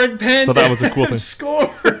 And Goran Pandev So that was a cool thing.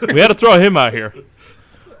 scored. We had to throw him out here.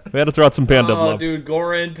 We had to throw out some Pandev Oh, love. dude,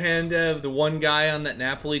 Goran Pandev, the one guy on that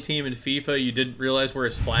Napoli team in FIFA, you didn't realize where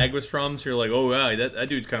his flag was from, so you're like, oh, yeah, that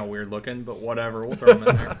dude's kind of weird looking, but whatever, we'll throw him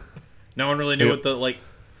in there. No one really knew Yep. what the, like,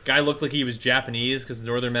 guy looked like he was Japanese, because the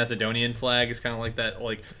Northern Macedonian flag is kind of like that,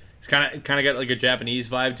 like, it's kind of got, like, a Japanese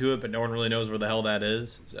vibe to it, but no one really knows where the hell that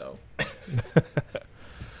is, so.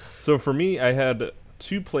 So for me, I had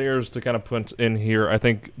 2 players to kind of put in here. I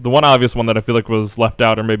think the one obvious one that I feel like was left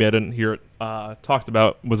out, or maybe I didn't hear it talked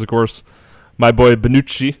about, was, of course, my boy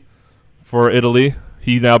Bonucci for Italy.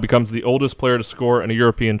 He now becomes the oldest player to score in a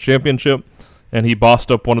European championship, and he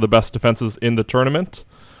bossed up one of the best defenses in the tournament.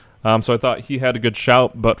 So I thought he had a good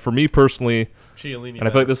shout, but for me personally, Chiellini. and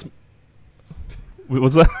I feel like this...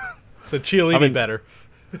 What's that? said Chiellini I mean- better.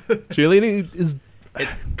 Chiellini is...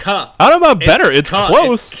 It's cup. I don't know about better. It's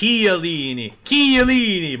close. It's Chiellini.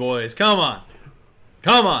 Chiellini, boys. Come on.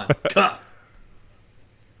 Cup.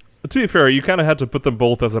 To be fair, you kind of had to put them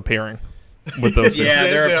both as a pairing with those two. Yeah,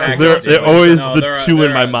 they're They a are. package They're deal. always No, the they're a- two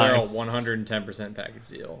in they're my a- They're a mind. 110% package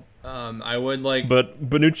deal. I would like... But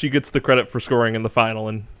Bonucci gets the credit for scoring in the final,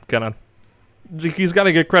 and kind of he's got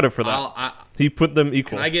to get credit for that. He put them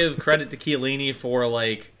equal. Can I give credit to Chiellini for,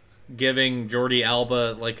 like, giving Jordi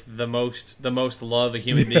Alba, like, the most love a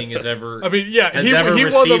human being has ever... I mean, yeah, has he ever won them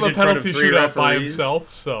received a in front of penalty 3 shootout by referees. himself,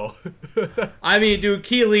 so. I mean, dude,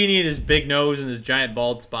 Chiellini and his big nose and his giant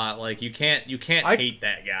bald spot, like, you can't I- hate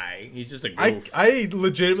that guy. He's just a I, goof. I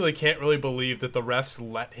legitimately can't really believe that the refs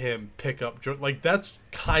let him pick up like that's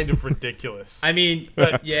kind of ridiculous. I mean,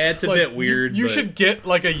 But, yeah, it's a like, bit weird. You but should get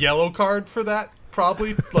like a yellow card for that,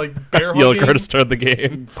 probably like bear Yellow hugging. card to start the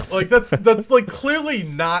game. Like that's like clearly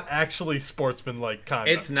not actually sportsmanlike conduct.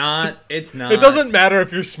 It's not. It's not. It doesn't matter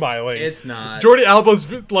if you're smiling. It's not. Jordi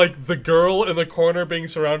Alba's like the girl in the corner being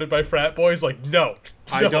surrounded by frat boys. Like no,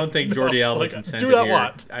 I don't think Jordi Alba like, consented do not here.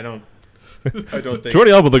 want. I don't think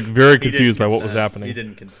Jordi Alba looked very he didn't confused by what was consent. happening. He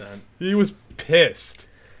didn't consent. He was pissed.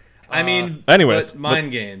 I mean, anyways, but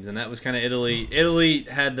mind games, and that was kind of Italy. Italy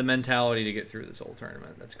had the mentality to get through this whole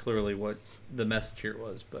tournament. That's clearly what the message here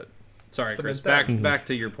was. But sorry, The Chris. mentality. Back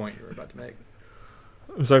to your point you were about to make.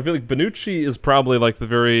 So I feel like Bonucci is probably like the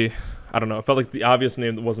very, I don't know, it felt like the obvious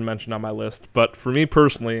name that wasn't mentioned on my list. But for me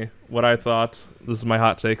personally, what I thought, this is my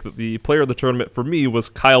hot take, that the player of the tournament for me was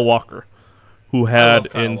Kyle Walker, who I had love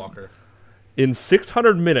Kyle Walker. in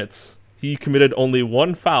 600 minutes, he committed only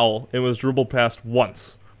 1 foul and was dribbled past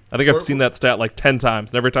once. I think I've seen that stat like 10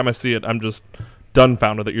 times, and every time I see it, I'm just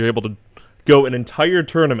dumbfounded that you're able to go an entire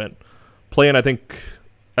tournament playing, I think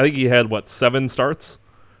he had, 7 starts?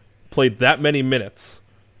 Played that many minutes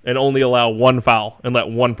and only allow 1 foul and let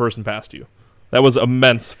 1 person past you. That was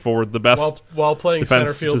immense for the best. While playing center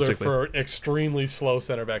defense fielder statistically. for an extremely slow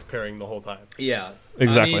center back pairing the whole time. Yeah,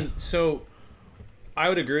 Exactly. I mean, so I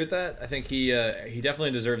would agree with that. I think he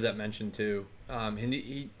definitely deserves that mention too. And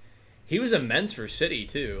he was immense for City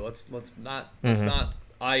too. Let's not. Yeah,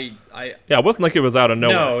 it wasn't like it was out of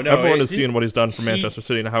nowhere. No, Everyone is seeing what he's done for Manchester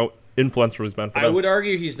City and how influential he's been for them. I would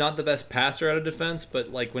argue he's not the best passer out of defense,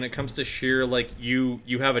 but like when it comes to sheer you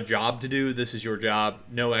have a job to do, this is your job,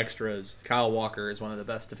 no extras. Kyle Walker is one of the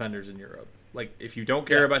best defenders in Europe. Like if you don't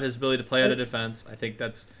care about his ability to play out of defense, I think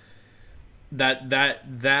that's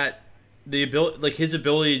the ability, like his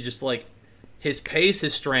ability to just like his pace,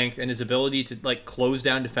 his strength, and his ability to like close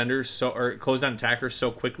down defenders or close down attackers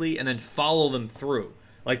so quickly and then follow them through.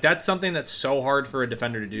 Like that's something that's so hard for a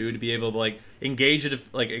defender to do, to be able to like engage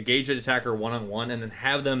an attacker one-on-one and then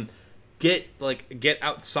have them get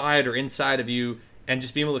outside or inside of you and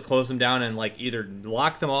just be able to close them down and like either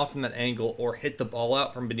lock them off from that angle or hit the ball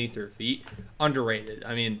out from beneath their feet. Underrated.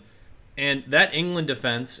 I mean, and that England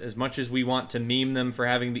defense, as much as we want to meme them for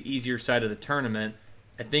having the easier side of the tournament,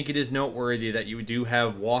 I think it is noteworthy that you do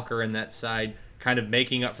have Walker in that side kind of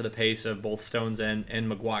making up for the pace of both Stones and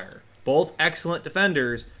Maguire. Both excellent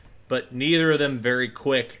defenders, but neither of them very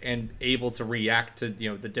quick and able to react to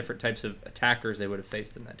the different types of attackers they would have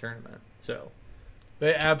faced in that tournament. So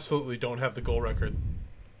they absolutely don't have the goal record.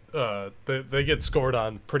 They get scored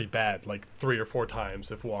on pretty bad, like 3 or 4 times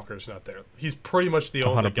if Walker's not there. He's pretty much the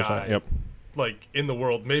only guy, yep. like in the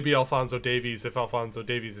world. Maybe Alphonso Davies, if Alphonso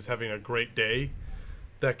Davies is having a great day,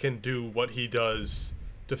 that can do what he does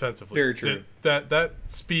defensively. Very true. That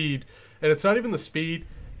speed, and it's not even the speed.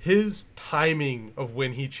 His timing of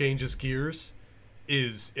when he changes gears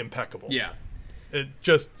is impeccable. Yeah.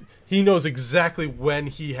 He knows exactly when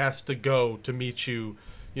he has to go to meet you,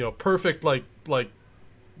 perfect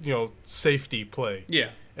safety play. Yeah.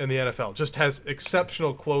 In the NFL. Just has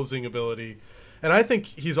exceptional closing ability. And I think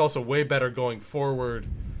he's also way better going forward.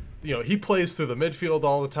 He plays through the midfield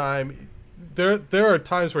all the time. There are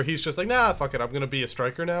times where he's just like, nah, fuck it, I'm gonna be a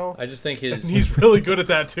striker now. I just think and he's really good at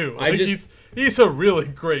that too. He's a really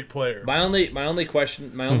great player. My only thing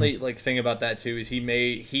about that too is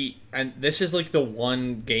and this is like the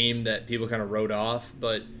one game that people kind of wrote off,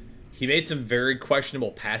 but he made some very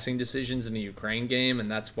questionable passing decisions in the Ukraine game, and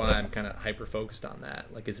that's why I'm kind of hyper focused on that,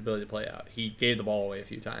 like his ability to play out. He gave the ball away a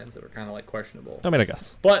few times that were kind of like questionable. I mean, I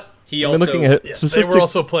guess. But he also looking at they were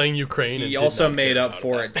also playing Ukraine. He also made up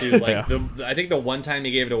for it too. Like I think the one time he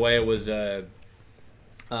gave it away was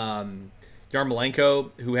Yarmolenko,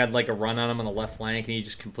 who had like a run on him on the left flank, and he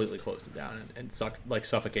just completely closed him down and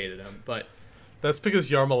suffocated him. But that's because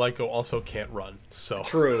Yarmolenko also can't run. So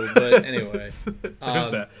true, but anyway, there's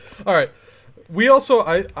that. All right, we also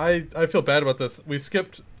I feel bad about this. We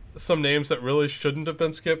skipped some names that really shouldn't have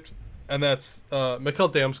been skipped, and that's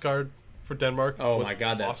Mikkel Damsgaard for Denmark. Oh my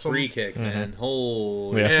God, that awesome. free kick, man!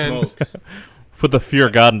 Holy smokes! Put the fear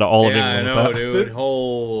of God into all of England. England. I know, dude.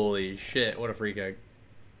 Holy shit! What a free kick.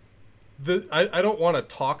 I don't want to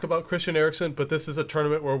talk about Christian Eriksen, but this is a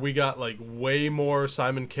tournament where we got like way more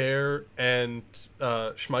Simon Kjær and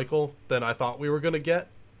Schmeichel than I thought we were going to get.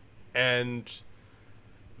 And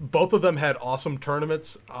both of them had awesome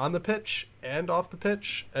tournaments on the pitch and off the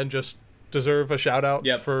pitch and just deserve a shout out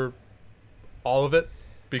for all of it,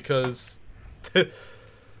 because that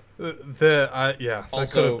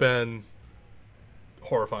could have been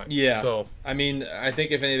horrifying. Yeah. So I mean, I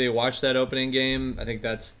think if anybody watched that opening game, I think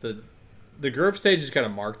that's the group stage is kind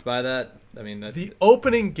of marked by that. I mean, the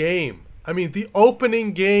opening game. Think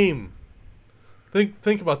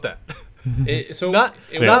about that.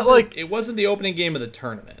 It wasn't the opening game of the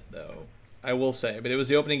tournament, though. I will say, but it was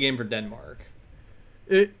the opening game for Denmark.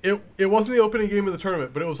 It wasn't the opening game of the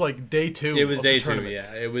tournament, but it was like day 2. It was day 2. Tournament.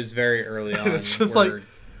 Yeah, it was very early on. It's just like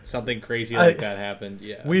something crazy like that happened.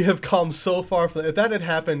 Yeah, we have come so far from that. If that had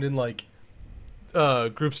happened in like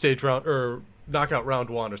group stage round or knockout round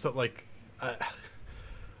 1 or something, like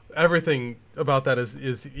everything about that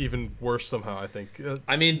is even worse somehow. I think.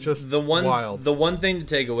 Just wild. The one thing to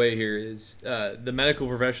take away here is the medical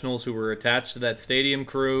professionals who were attached to that stadium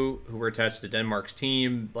crew, who were attached to Denmark's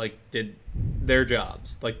team, like did their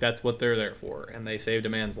jobs. Like that's what they're there for, and they saved a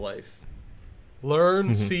man's life.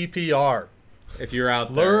 Learn CPR. If you're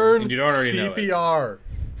out there and you don't already CPR. know it.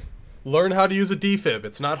 Learn how to use a defib.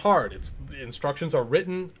 It's not hard. The instructions are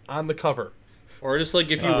written on the cover. Or just like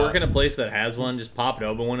if you work in a place that has one, just pop it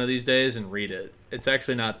open one of these days and read it. It's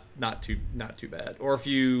actually not too bad. Or if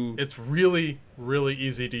you, it's really really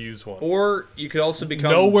easy to use one. Or you could also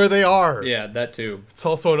know where they are. Yeah, that too. It's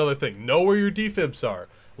also another thing. Know where your defibs are.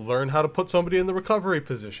 Learn how to put somebody in the recovery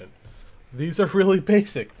position. these are really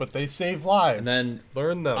basic, but they save lives. And then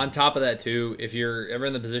learn them. On top of that, too, if you're ever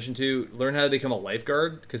in the position to learn how to become a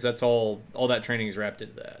lifeguard, because that's all that training is wrapped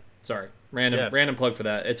into that. Sorry, random plug for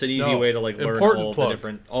that. It's an easy way to like learn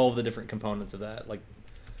all of the different components of that, like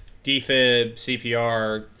defib,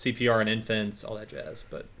 CPR in infants, all that jazz.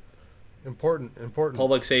 But important.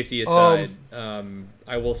 Public safety aside,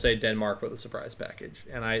 I will say Denmark with a surprise package,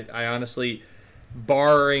 and I honestly,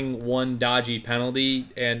 barring one dodgy penalty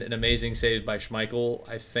and an amazing save by Schmeichel,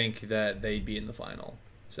 I think that they'd be in the final.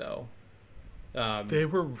 So they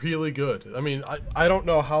were really good. I mean, I don't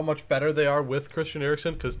know how much better they are with Christian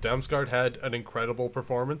Eriksen, because Damsgaard had an incredible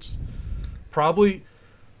performance. Probably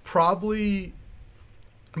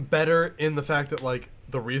better in the fact that, like,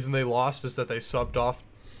 the reason they lost is that they subbed off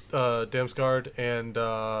Damsgaard and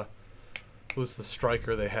who's the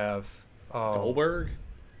striker they have? Dolberg?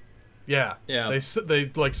 Yeah. They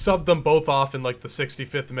like subbed them both off in like the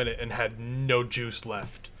 65th minute and had no juice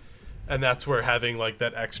left. And that's where having like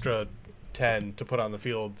that extra 10 to put on the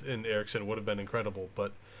field in Eriksen would have been incredible.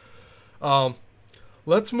 But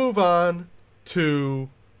let's move on to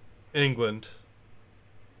England.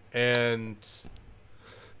 And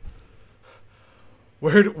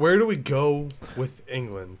where do we go with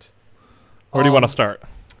England? Where do you want to start?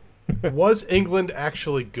 Was England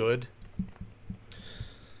actually good?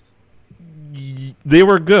 They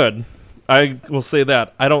were good. I will say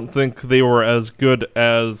that. I don't think they were as good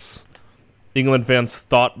as England fans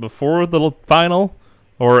thought before the final,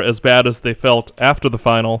 or as bad as they felt after the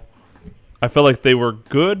final. I feel like they were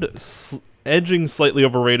good, edging slightly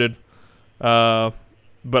overrated, but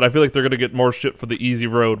I feel like they're going to get more shit for the easy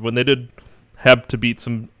road when they did have to beat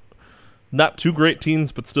some not too great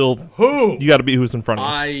teams, but still, you got to beat who's in front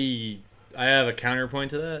of you. I have a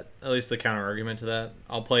counterpoint to that, at least the counter argument to that.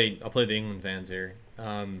 I'll play the England fans here.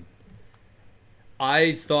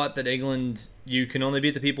 I thought that England, you can only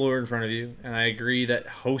beat the people who are in front of you, and I agree that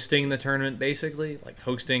hosting the tournament, basically, like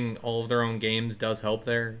hosting all of their own games, does help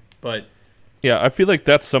there. But yeah, I feel like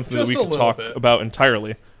that's something that we could talk bit about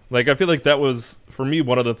entirely. Like, I feel like that was, for me,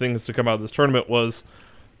 one of the things to come out of this tournament was,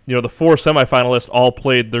 you know, the 4 semifinalists all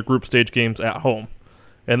played their group stage games at home,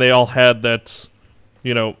 and they all had that,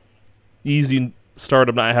 you know, easy start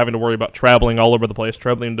of not having to worry about traveling all over the place,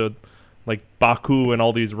 traveling to like Baku and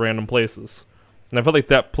all these random places. And I felt like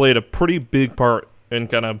that played a pretty big part in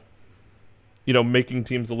kind of, you know, making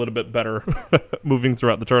teams a little bit better moving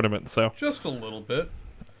throughout the tournament. So just a little bit.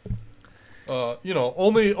 You know,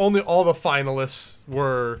 only all the finalists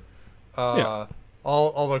were all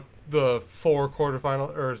the 4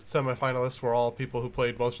 quarterfinal or semifinalists were all people who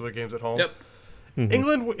played most of their games at home. Yep.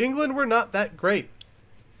 Mm-hmm. England were not that great.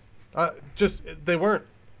 They weren't,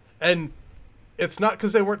 and it's not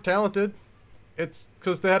because they weren't talented. It's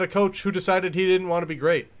because they had a coach who decided he didn't want to be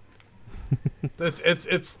great.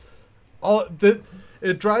 It's all the.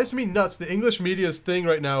 It drives me nuts. The English media's thing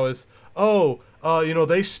right now is, you know,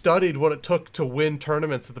 they studied what it took to win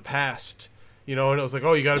tournaments of the past. You know, and it was like,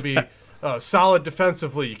 you got to be solid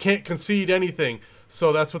defensively. You can't concede anything.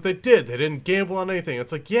 So that's what they did. They didn't gamble on anything.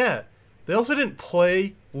 It's like, yeah, they also didn't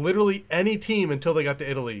play literally any team until they got to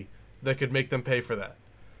Italy that could make them pay for that.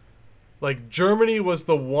 Like, Germany was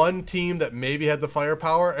the one team that maybe had the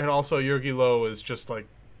firepower, and also Jurgi Low is just, like,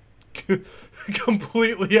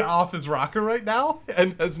 completely off his rocker right now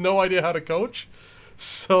and has no idea how to coach.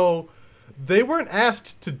 So they weren't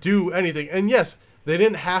asked to do anything. And yes, they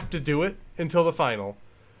didn't have to do it until the final.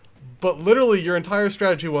 But literally your entire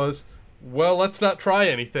strategy was, well, let's not try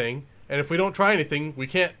anything. And if we don't try anything, we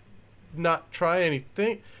can't not try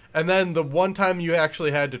anything. And then the one time you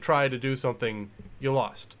actually had to try to do something, you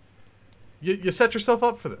lost. You set yourself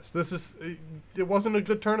up for this. It wasn't a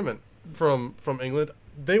good tournament from England.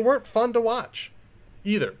 They weren't fun to watch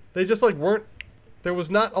either. They just like weren't. There was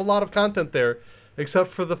not a lot of content there, except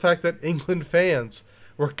for the fact that England fans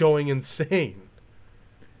were going insane.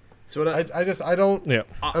 So what I don't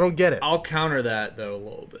get it. I'll counter that though a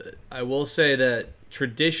little bit. I will say that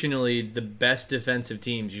traditionally the best defensive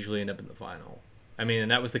teams usually end up in the final. I mean,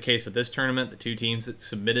 and that was the case with this tournament. The 2 teams that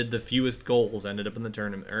submitted the fewest goals ended up in the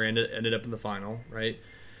tournament, or ended up in the final, right?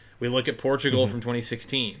 We look at Portugal from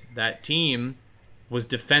 2016. That team was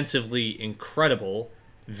defensively incredible,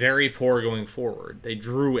 very poor going forward. They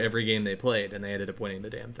drew every game they played, and they ended up winning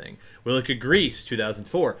the damn thing. We look at Greece,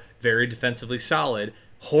 2004, very defensively solid,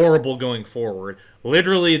 horrible going forward.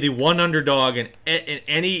 Literally the one underdog in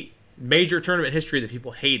any major tournament history that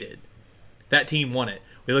people hated. That team won it.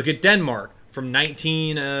 We look at Denmark. From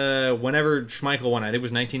whenever Schmeichel won, I think it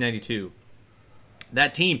was 1992.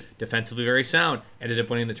 That team, defensively very sound, ended up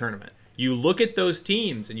winning the tournament. You look at those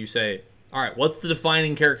teams and you say, All right, what's the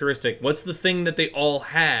defining characteristic? What's the thing that they all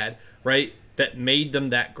had, right, that made them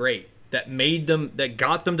that great? That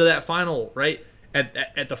got them to that final, right? At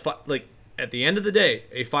the end of the day,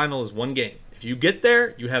 a final is one game. If you get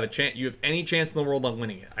there, you have a chance. You have any chance in the world on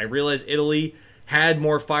winning it. I realize Italy had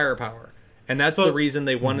more firepower, and that's the reason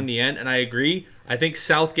they won in the end. And I agree. I think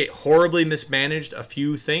Southgate horribly mismanaged a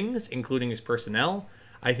few things, including his personnel.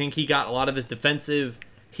 I think he got a lot of his defensive.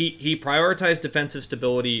 He prioritized defensive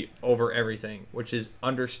stability over everything, which is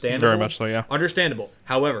understandable. Very much so, yeah. Understandable.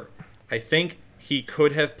 However, I think he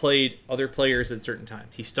could have played other players at certain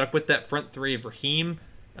times. He stuck with that front three of Raheem,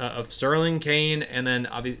 of Sterling, Kane, and then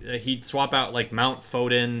obviously he'd swap out like Mount,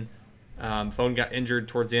 Foden. Foden got injured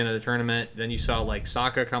towards the end of the tournament. Then you saw like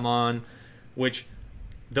Saka come on, which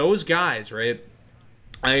those guys, right?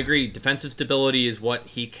 I agree. Defensive stability is what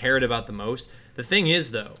he cared about the most. The thing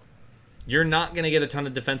is, though, you're not going to get a ton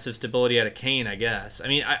of defensive stability out of Kane, I guess. I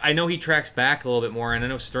mean, I know he tracks back a little bit more, and I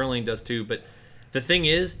know Sterling does too, but the thing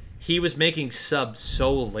is, he was making subs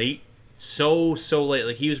so late. So late.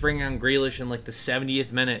 Like, he was bringing on Grealish in, like, the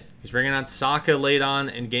 70th minute. He's bringing on Saka late on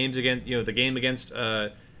in games against, the game against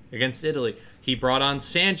Italy. He brought on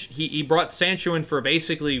Sancho. He brought Sancho in for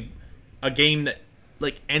basically a game that,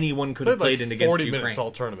 like, anyone could have played in against 40 Ukraine. minutes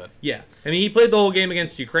all tournament. Yeah. I mean, he played the whole game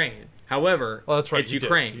against Ukraine. However, that's right. It's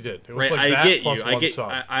Ukraine. You did. It was right? like that I get plus you. one I get.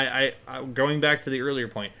 sub. I going back to the earlier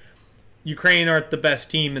point. Ukraine aren't the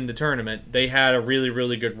best team in the tournament. They had a really,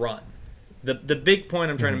 really good run. The big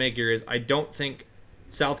point I'm trying to make here is I don't think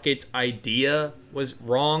Southgate's idea was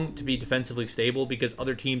wrong to be defensively stable because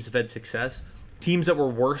other teams have had success. Teams that were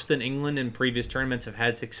worse than England in previous tournaments have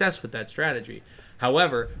had success with that strategy.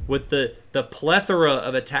 However, with the plethora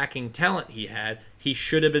of attacking talent he had, he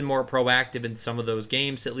should have been more proactive in some of those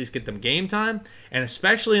games to at least get them game time. And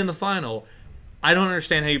especially in the final, I don't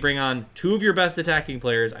understand how you bring on two of your best attacking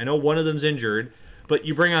players. I know one of them's injured, but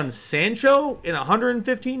you bring on Sancho in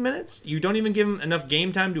 115 minutes? You don't even give him enough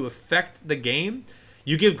game time to affect the game?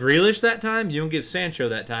 You give Grealish that time, you don't give Sancho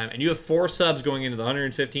that time, and you have 4 subs going into the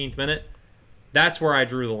 115th minute? That's where I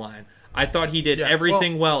drew the line. I thought he did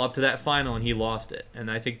everything well up to that final, and he lost it.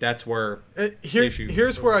 And I think that's where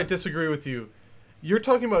here's where I disagree with you. You're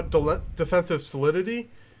talking about defensive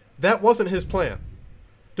solidity. That wasn't his plan.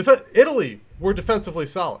 Italy were defensively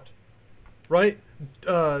solid, right?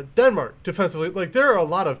 Denmark defensively, like, there are a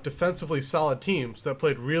lot of defensively solid teams that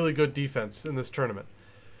played really good defense in this tournament.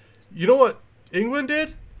 You know what England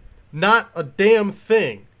did? Not a damn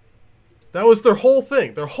thing. That was their whole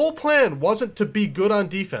thing. Their whole plan wasn't to be good on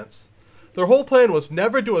defense. Their whole plan was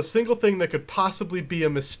never do a single thing that could possibly be a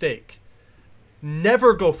mistake.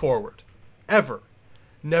 Never go forward. Ever.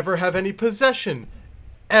 Never have any possession.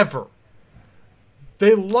 Ever.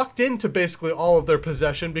 They lucked into basically all of their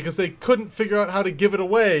possession because they couldn't figure out how to give it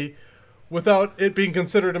away without it being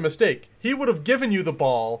considered a mistake. He would have given you the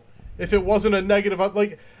ball if it wasn't a negative.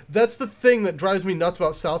 Like, that's the thing that drives me nuts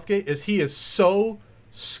about Southgate, is he is so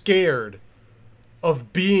scared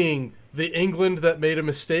of being the England that made a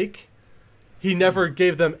mistake. He never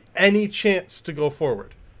gave them any chance to go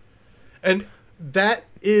forward. And that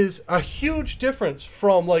is a huge difference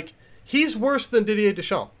from, like, he's worse than Didier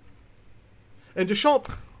Deschamps. And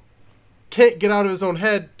Deschamps can't get out of his own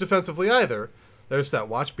head defensively either. There's that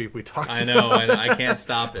watch beep we talked about. I know. I can't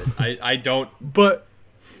stop it. I don't. But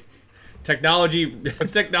technology from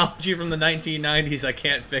the 1990s, I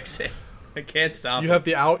can't fix it. I can't stop. You have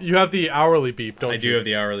the hourly beep, don't you? I do have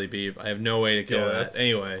the hourly beep. I have no way to kill that.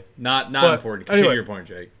 Anyway, not important. Continue your point,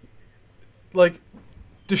 Jake. Like,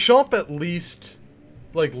 Deschamps at least,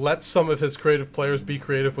 like, lets some of his creative players be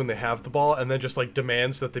creative when they have the ball, and then just, like,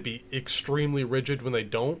 demands that they be extremely rigid when they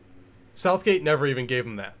don't. Southgate never even gave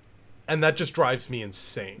him that, and that just drives me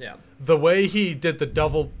insane. Yeah. The way he did the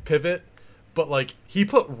double pivot, but, like, he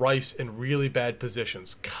put Rice in really bad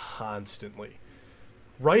positions constantly.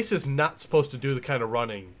 Rice is not supposed to do the kind of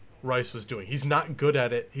running Rice was doing. He's not good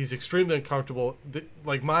at it. He's extremely uncomfortable.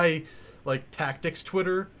 My tactics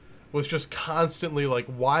Twitter was just constantly like,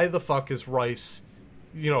 why the fuck is Rice,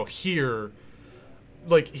 here?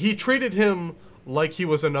 Like, he treated him like he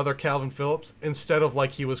was another Calvin Phillips instead of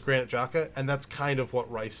like he was Granit Xhaka, and that's kind of what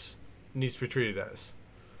Rice needs to be treated as.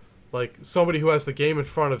 Like, somebody who has the game in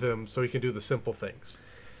front of him so he can do the simple things.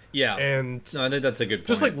 Yeah. And no, I think that's a good point.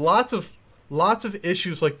 Just like lots of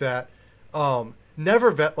issues like that.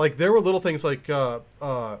 There were little things like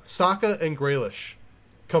Saka and Grealish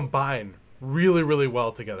combine really, really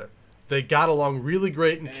well together. They got along really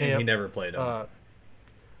great in camp. He never played them.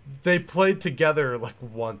 They played together like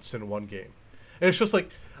once in one game. And it's just like,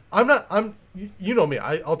 you know me,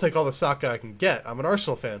 I'll take all the Saka I can get. I'm an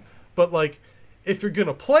Arsenal fan. But like, if you're going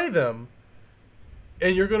to play them,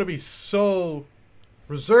 and you're going to be so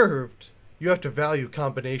reserved, you have to value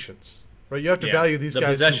combinations, right? You have to value these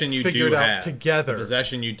guys who figured out together. The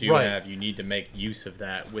possession you do have, you need to make use of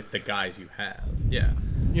that with the guys you have. Yeah.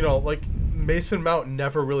 You know, like Mason Mount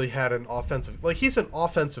never really had an offensive... Like, he's an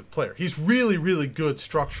offensive player. He's really, really good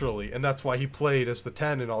structurally, and that's why he played as the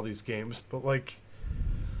 10 in all these games. But, like,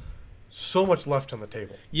 so much left on the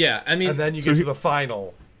table. Yeah, I mean... And then you get to the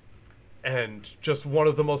final, and just one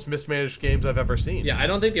of the most mismanaged games I've ever seen. Yeah, I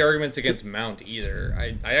don't think the argument's against Mount either.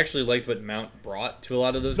 I actually liked what Mount brought to a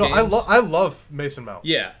lot of those games. I love Mason Mount.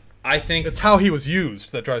 Yeah, I think... It's how he was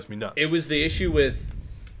used that drives me nuts. It was the issue with...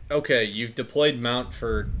 Okay, you've deployed Mount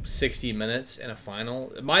for 60 minutes in a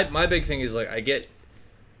final. My big thing is, like, I get...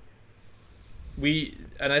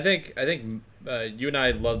 I think you and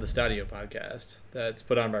I love the Stadio podcast that's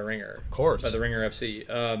put on by Ringer. Of course. By the Ringer FC.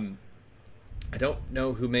 I don't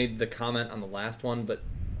know who made the comment on the last one, but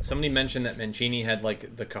somebody mentioned that Mancini had,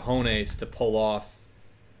 like, the cojones to pull off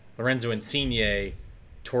Lorenzo Insigne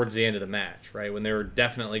towards the end of the match, right? When they were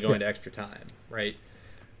definitely going to extra time, right?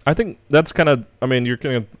 I think that's kind of... I mean, I feel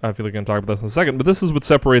like you're going to talk about this in a second, but this is what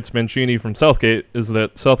separates Mancini from Southgate, is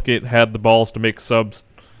that Southgate had the balls to make subs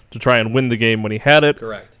to try and win the game when he had it.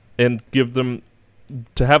 Correct. And give them...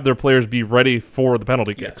 to have their players be ready for the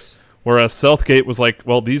penalty kicks. Yes. Whereas Southgate was like,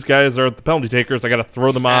 well, these guys are the penalty takers. I got to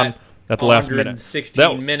throw them on at the last minute.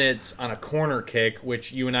 116 minutes on a corner kick,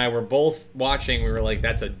 which you and I were both watching. We were like,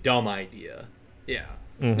 that's a dumb idea. Yeah.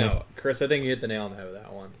 Mm-hmm. No, Chris, I think you hit the nail on the head with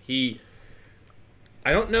that one.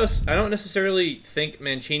 I don't necessarily think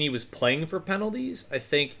Mancini was playing for penalties. I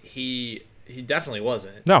think he definitely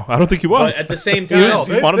wasn't. No, I don't think he was. But at the same time,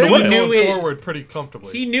 they wanted to win forward pretty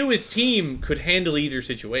comfortably. He knew his team could handle either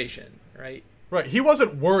situation, right? Right. He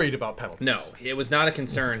wasn't worried about penalties. No, it was not a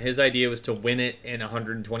concern. His idea was to win it in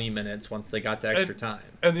 120 minutes once they got to extra time.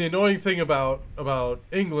 And the annoying thing about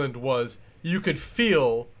England was you could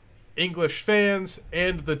feel English fans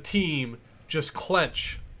and the team just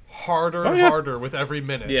clench harder and harder with every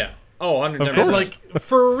minute. Yeah. Oh, 110%. And, like,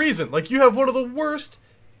 for a reason. Like, you have one of the worst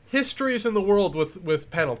histories in the world with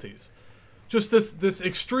penalties. Just this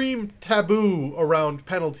extreme taboo around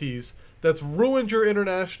penalties that's ruined your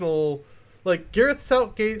international... Like, Gareth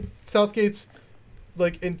Southgate's,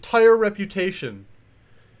 like, entire reputation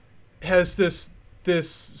has this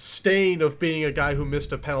stain of being a guy who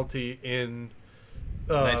missed a penalty in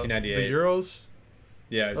 1998. The Euros.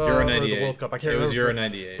 Yeah, Euro 98. Or the World Cup. I can't remember. It was Euro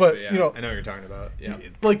 98. But yeah, you know, I know what you're talking about. Yeah.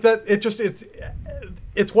 Like that,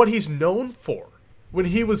 it's what he's known for. When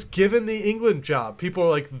he was given the England job, people are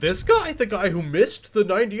like, this guy, the guy who missed the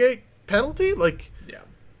 98 penalty? Like, yeah.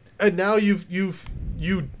 And now you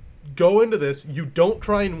go into this, you don't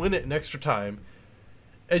try and win it in extra time,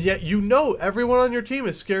 and yet you know everyone on your team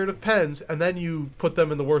is scared of pens, and then you put them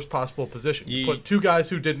in the worst possible position. You put two guys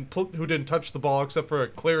who didn't touch the ball except for a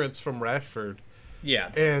clearance from Rashford.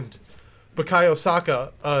 Yeah. And Bukayo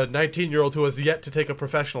Saka, a 19-year-old who has yet to take a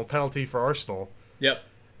professional penalty for Arsenal. Yep.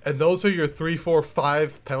 And those are your 3, 4,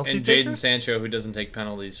 5 penalty takers? takers? And Jadon Sancho, who doesn't take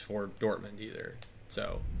penalties for Dortmund either.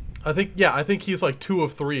 So... I think he's like 2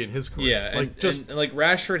 of 3 in his career. Yeah, and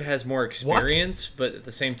Rashford has more experience, but at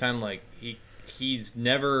the same time, like he's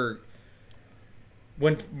never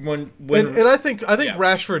when I think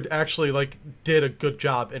Rashford actually like did a good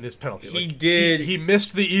job in his penalty. He like, did. He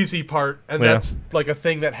missed the easy part, and that's like a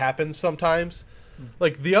thing that happens sometimes.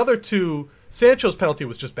 Like the other two, Sancho's penalty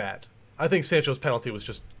was just bad. I think Sancho's penalty was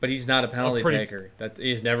just. But he's not a penalty taker. That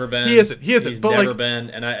he's never been. He isn't. He's never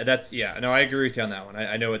been, and I agree with you on that one.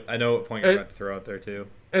 I know what point you're about to throw out there too.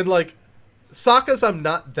 And like, Saka's, I'm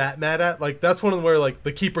not that mad at. Like that's one of them where like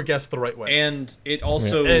the keeper guessed the right way. And it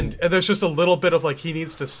also and there's just a little bit of like he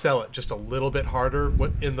needs to sell it just a little bit harder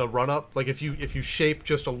in the run up. Like if you shape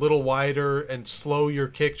just a little wider and slow your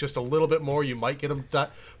kick just a little bit more, you might get him.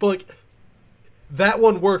 But like. That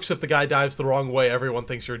one works if the guy dives the wrong way. Everyone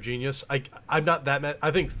thinks you're a genius. I'm not that mad.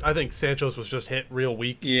 I think Sancho's was just hit real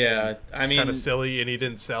weak. Yeah, I mean, kind of silly, and he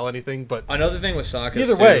didn't sell anything. But another thing with Saka's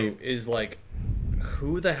is like,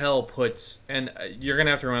 who the hell puts? And you're gonna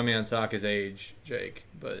have to remind me on Saka's age, Jake.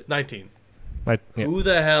 But 19. Who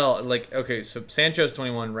the hell? Like, okay, so Sancho's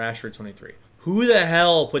 21, Rashford's 23. Who the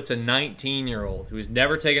hell puts a 19-year-old who's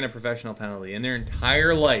never taken a professional penalty in their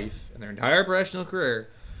entire life, in their entire professional career?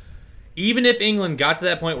 Even if England got to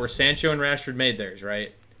that point where Sancho and Rashford made theirs,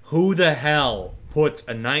 right? Who the hell puts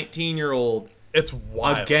a 19-year-old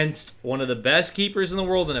against one of the best keepers in the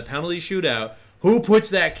world in a penalty shootout? Who puts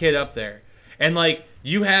that kid up there? And, like,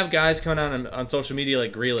 you have guys coming out on social media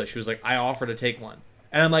like Grealish who's like, I offer to take one.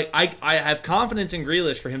 And I'm like, I have confidence in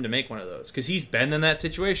Grealish for him to make one of those because he's been in that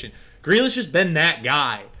situation. Grealish has been that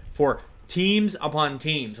guy for teams upon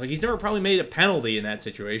teams. Like, he's never probably made a penalty in that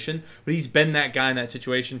situation, but he's been that guy in that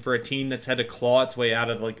situation for a team that's had to claw its way out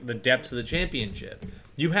of, like, the depths of the championship.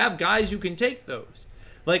 You have guys who can take those.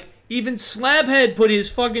 Like, even Slabhead put his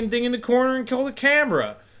fucking thing in the corner and killed the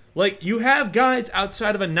camera. Like, you have guys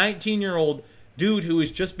outside of a 19-year-old dude who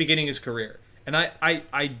is just beginning his career. And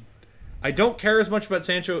I don't care as much about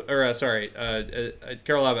Sancho, or I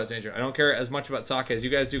care a lot about Sancho. I don't care as much about Saka as you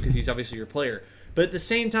guys do because he's obviously your player. But at the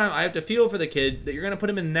same time, I have to feel for the kid that you're going to put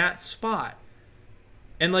him in that spot.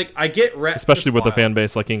 And, like, I get... Especially with a fan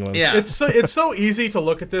base like England. Yeah. It's so easy to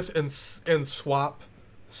look at this and swap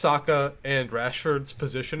Saka and Rashford's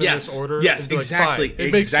position in this order. Yes, and be exactly. Like,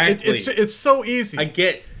 fine. Exactly. It's so easy. I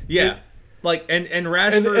get... Yeah. Like, and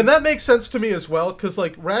Rashford... And that makes sense to me as well, because,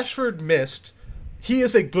 like, Rashford missed... He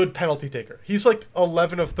is a good penalty taker. He's like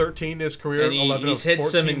 11 of 13 in his career. And 11 he's of hit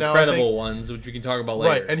 14 some now, incredible ones, which we can talk about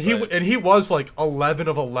later. Right, and he was like 11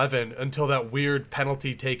 of 11 until that weird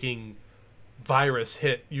penalty taking virus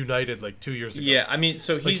hit United like 2 years ago. Yeah, I mean,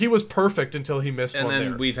 so he was perfect until he missed and one then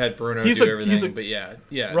there. we've had Bruno do everything. But yeah,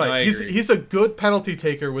 right. No, I agree. He's a good penalty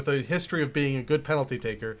taker with a history of being a good penalty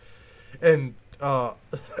taker, and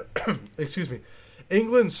excuse me.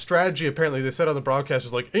 England's strategy, apparently, they said on the broadcast,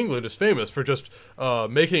 is like, England is famous for just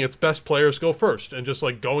making its best players go first and just,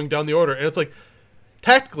 like, going down the order. And it's like,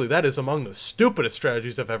 tactically, that is among the stupidest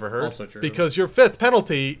strategies I've ever heard. Also true. Because your fifth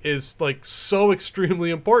penalty is, like, so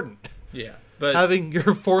extremely important. Yeah. But having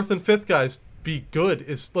your fourth and fifth guys be good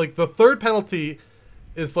is, like, the third penalty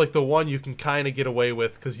is, like, the one you can kind of get away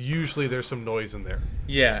with because usually there's some noise in there.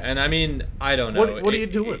 Yeah, and I mean, I don't know. What are you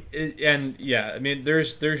doing? And yeah, I mean,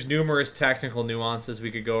 there's numerous technical nuances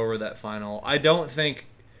we could go over that final. I don't think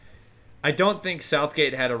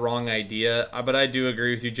Southgate had a wrong idea, but I do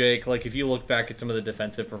agree with you, Jake. Like, if you look back at some of the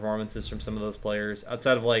defensive performances from some of those players,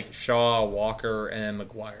 outside of like Shaw, Walker, and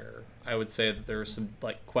Maguire, I would say that there were some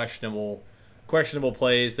like questionable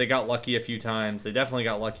plays. They got lucky a few times. They definitely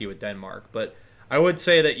got lucky with Denmark, but I would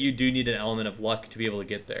say that you do need an element of luck to be able to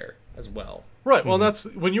get there as well. Right. Well, that's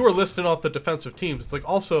when you were listing off the defensive teams. It's like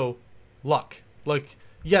also luck. Like,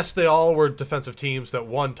 yes, they all were defensive teams that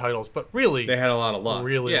won titles, but really they had a lot of luck.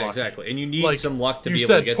 Really, yeah, lucky. Exactly. And you need some luck to be able to get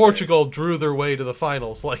there. You said Portugal drew their way to the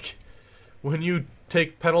finals. Like, when you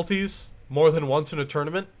take penalties more than once in a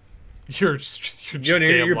tournament, you're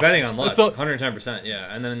betting on luck, 110%.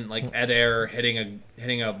 Yeah, and then like Eder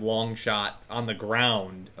hitting a long shot on the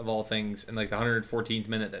ground of all things in like the 114th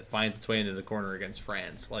minute that finds its way into the corner against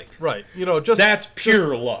France. Like, right, that's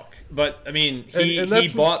pure luck. But I mean,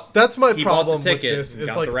 that's my problem bought the ticket with this. And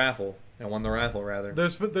got like, the raffle and won the raffle rather.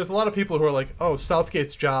 There's a lot of people who are like, oh,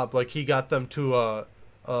 Southgate's job, like he got them to a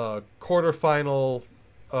quarterfinal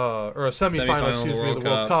or a semifinal, excuse me, the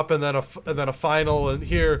World Cup, and then a final, and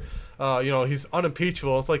here. He's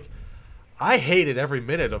unimpeachable. It's like, I hated every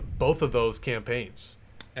minute of both of those campaigns.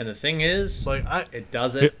 And the thing is, like, it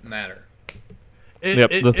doesn't matter.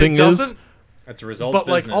 The thing is, that's a result. But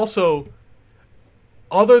like, also,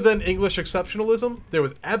 other than English exceptionalism, there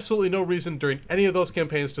was absolutely no reason during any of those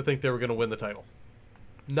campaigns to think they were going to win the title.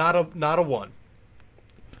 Not a one.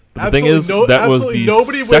 But the thing is, that was the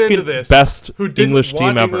nobody went into this best who didn't English want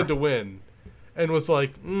team ever England to win, and was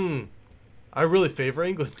like, I really favor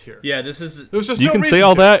England here. Yeah, this is. There was just you no can reason say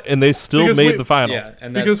all to. that, and they still made the final. Yeah,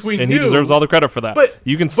 and he deserves all the credit for that. But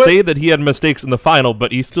you can say that he had mistakes in the final,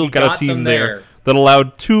 but he still got a team there that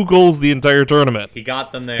allowed 2 goals the entire tournament. He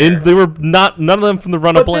got them there, and they were none of them from the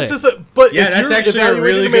run of play. That's actually a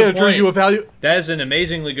really good point. That is an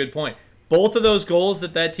amazingly good point. Both of those goals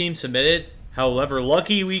that team submitted, however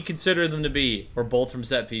lucky we consider them to be, were both from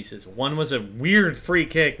set pieces. One was a weird free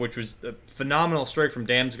kick, which was a phenomenal strike from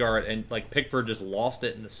Damsgaard, and like Pickford just lost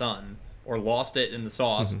it in the sun, or lost it in the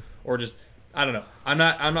sauce, or just, I don't know. I'm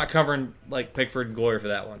not covering like Pickford and glory for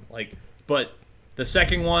that one. Like, but the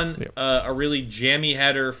second one, a really jammy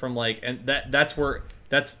header from like, and that's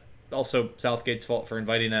also Southgate's fault for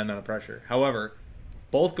inviting that amount of pressure. However,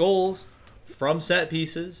 both goals from set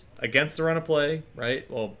pieces against the run of play, right?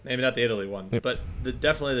 Well, maybe not the Italy one, but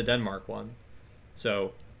definitely the Denmark one.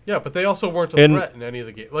 So yeah, but they also weren't a threat in any of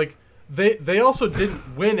the games. Like they also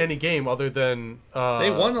didn't win any game other than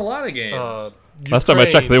they won a lot of games. Last time I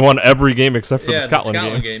checked, they won every game except for the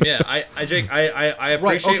Scotland game. Yeah, I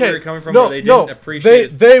appreciate where you're coming from. Where they didn't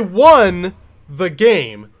appreciate. They won the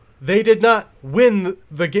game. They did not win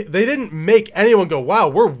the game. They didn't make anyone go, "Wow,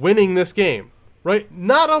 we're winning this game." Right?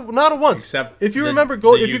 Not a once. Except if you remember,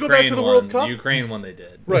 if you go back to the World Cup, the Ukraine one they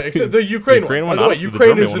did. Right? Except the Ukraine one. By the way,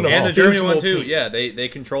 Ukraine is an and the Germany one too. Team. Yeah, they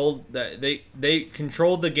controlled that. They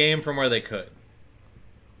controlled the game from where they could.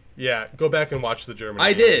 Yeah, go back and watch the Germany.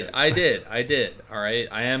 I game. did. All right,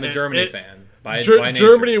 I am a Germany fan by nature.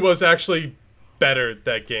 Germany was actually better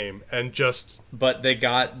that game, and just but they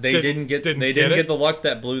didn't get the luck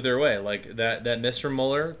that blew their way, like that miss from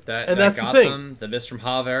Muller that that's got the thing. them, the miss from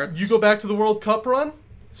Havertz. You go back to the World Cup run,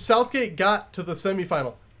 Southgate got to the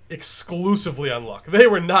semifinal exclusively on luck. They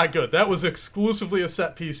were not good. That was exclusively a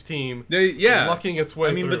set piece team. Lucking its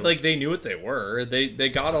way through. But like they knew what they were. They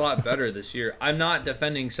got a lot better this year. I'm not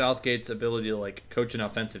defending Southgate's ability to like coach an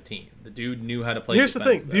offensive team. The dude knew how to play. Here's the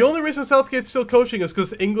thing: the only reason Southgate's still coaching is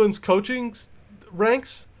because England's coaching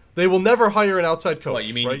ranks. They will never hire an outside coach. What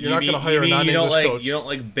you mean? Right? You're not going to hire a non-English coach. You don't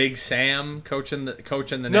like Big Sam coaching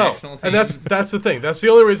the national team. And that's the thing. That's the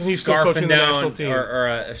only reason he's still coaching the national team.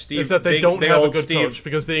 Or Steve, is that they don't have a good Steve, coach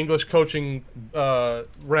because the English coaching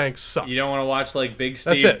ranks suck. You don't want to watch like Big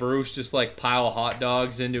Steve Bruce just like pile hot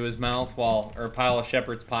dogs into his mouth or pile of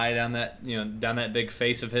shepherd's pie down that big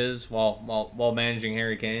face of his while managing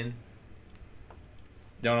Harry Kane.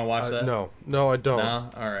 Don't want to watch that? No, I don't. No,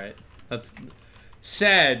 all right. That's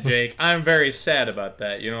sad, Jake. I'm very sad about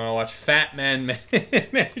that. You don't want to watch fat men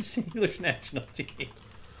manage the English national team.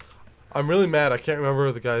 I'm really mad. I can't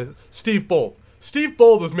remember the guy. Steve Bold. Steve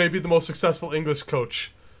Bold is maybe the most successful English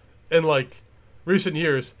coach in like recent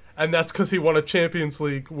years, and that's because he won a Champions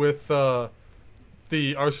League with the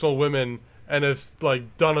Arsenal women and has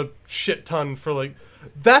like done a shit ton for like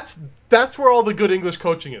that's where all the good English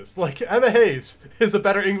coaching is. Like Emma Hayes is a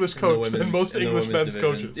better English coach than most English men's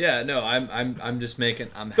coaches. Yeah, no, I'm just making.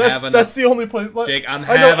 That's the only place. Like, Jake, I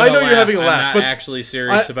know you're having a laugh, I'm but not actually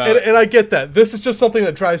serious about it. And I get that. This is just something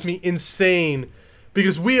that drives me insane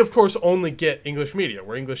because we, of course, only get English media.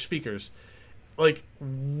 We're English speakers. Like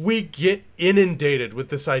we get inundated with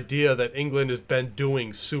this idea that England has been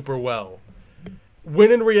doing super well,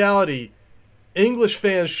 when in reality, English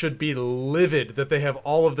fans should be livid that they have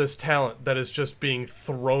all of this talent that is just being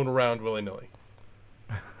thrown around willy-nilly.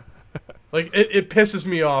 Like, it pisses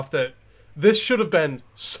me off that this should have been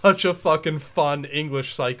such a fucking fun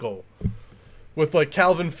English cycle. With, like,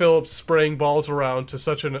 Calvin Phillips spraying balls around to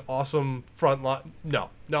such an awesome front line. No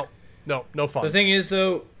fun. The thing is,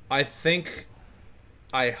 though, I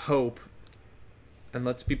hope, and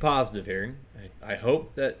let's be positive here, I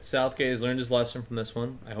hope that Southgate has learned his lesson from this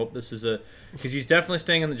one. I hope this is because he's definitely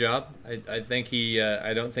staying in the job. I think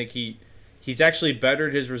I don't think he's actually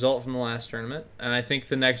bettered his result from the last tournament, and I think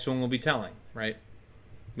the next one will be telling, right?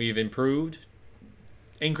 We've improved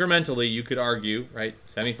incrementally, you could argue, right?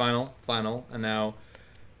 Semifinal, final, and now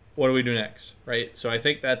what do we do next, right? So I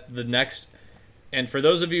think that the next, and for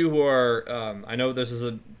those of you who are, I know this is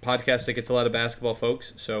a podcast that gets a lot of basketball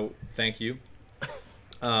folks, so thank you.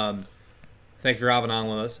 Thank you for hopping on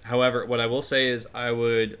with us. However, what I will say is I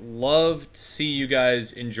would love to see you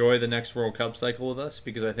guys enjoy the next World Cup cycle with us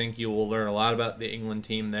because I think you will learn a lot about the England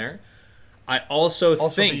team there. I also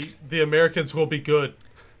think the Americans will be good.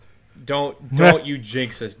 Don't you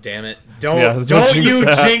jinx us, damn it! Don't you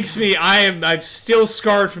jinx me. I'm still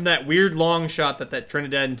scarred from that weird long shot that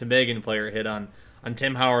Trinidad and Tobago player hit on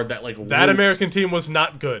Tim Howard that American team was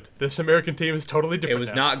not good. This American team is totally different. It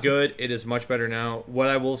was not good. It is much better now. What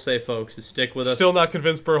I will say, folks, is stick with us. Still not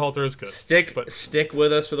convinced Berhalter is good. Stick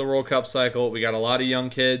with us for the World Cup cycle. We got a lot of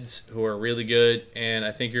young kids who are really good, and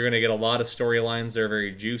I think you're going to get a lot of storylines that are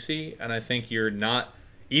very juicy, and I think you're not...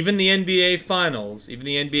 Even the NBA Finals, even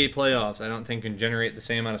the NBA playoffs, I don't think can generate the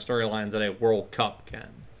same amount of storylines that a World Cup can,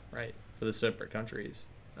 right, for the separate countries.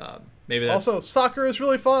 Maybe that's... Also, soccer is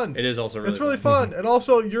really fun. It is also really fun. It's really fun. And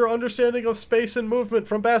also, your understanding of space and movement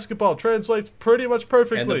from basketball translates pretty much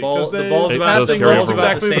perfectly. And the ball's about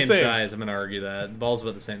the same size. I'm going to argue that. The ball's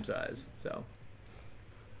about the same size. So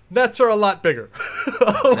nets are a lot bigger.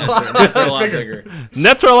 Nets are a lot bigger.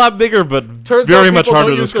 Nets are a lot bigger, but turns very out much harder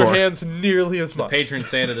to use score. Their hands nearly as much. The patron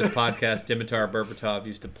saint of this podcast, Dimitar Berbatov,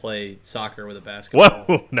 used to play soccer with a basketball.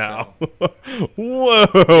 Whoa, now. Whoa,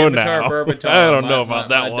 Dimitar now. Berbatov, I don't know about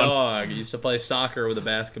that my one. dog used to play soccer with a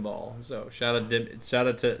basketball. So shout out to Patron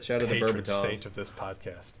Berbatov. saint of this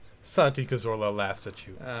podcast. Santi Cazorla laughs at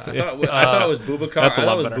you. I thought it was Boubacar. That's a I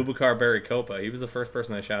thought it lot was Boubacar Barry-Kopa. He was the first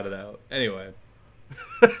person I shouted out. Anyway.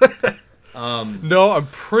 No, I'm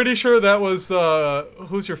pretty sure that was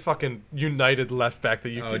who's your fucking United left back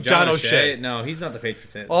that you John O'Shea. No, he's not the patron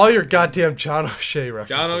saint. All your goddamn John O'Shea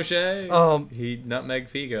references. John O'Shea. He nutmeg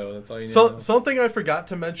Figo. That's all you need. To know. Something I forgot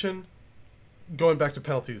to mention. Going back to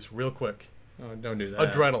penalties, real quick. Oh, don't do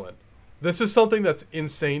that. Adrenaline. This is something that's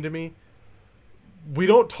insane to me. We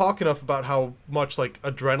don't talk enough about how much like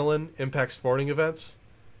adrenaline impacts sporting events,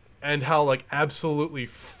 and how like absolutely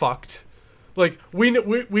fucked. Like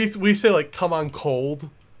we say like come on cold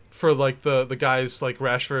for like the guys like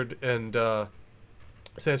Rashford and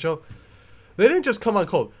Sancho, they didn't just come on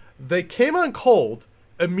cold. They came on cold,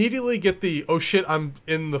 immediately get the, oh shit, I'm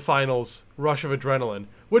in the finals rush of adrenaline.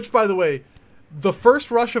 Which, by the way, the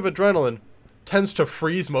first rush of adrenaline tends to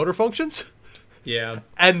freeze motor functions. Yeah.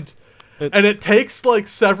 And it takes like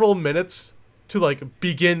several minutes to like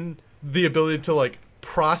begin the ability to like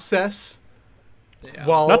process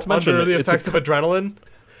while Not to mention, under the effects of adrenaline.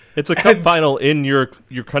 It's a cup final in your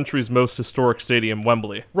country's most historic stadium,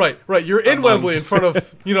 Wembley. Right. You're in Wembley in front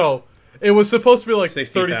of, it was supposed to be like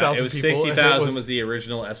 30,000 people. It was 60,000 was the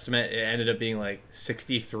original estimate. It ended up being like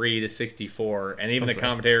 63 to 64. And even the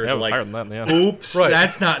commentators were like, oops,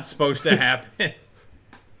 that's not supposed to happen.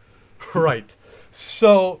 Right.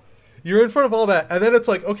 So you're in front of all that. And then it's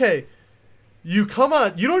like, okay, you come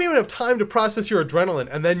on. You don't even have time to process your adrenaline.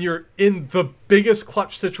 And then you're in the biggest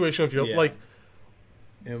clutch situation of your like.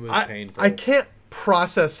 It was painful. I can't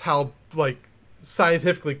process how like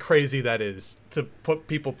scientifically crazy that is to put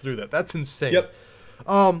people through that. That's insane. Yep.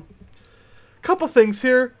 Couple things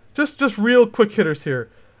here. Just real quick hitters here.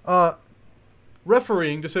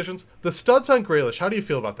 Refereeing decisions. The studs on Grealish. How do you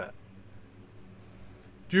feel about that?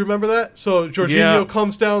 Do you remember that? So Jorginho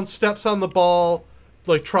comes down, steps on the ball,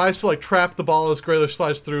 like tries to like trap the ball as Grealish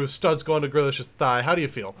slides through. Studs going to Grealish's thigh. How do you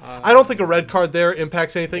feel? I don't think a red card there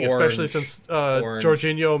impacts anything, especially since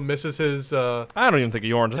Jorginho misses his. I don't even think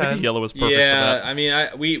a orange. I think a yellow is perfect. Yeah, for that. I mean,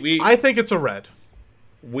 I think it's a red.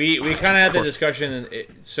 We kind of had the discussion,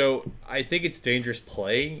 so I think it's dangerous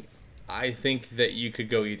play. I think that you could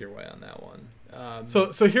go either way on that one.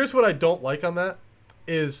 So here's what I don't like on that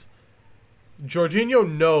is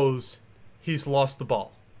Jorginho knows he's lost the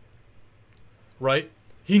ball. Right?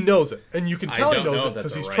 He knows it, and you can tell he knows it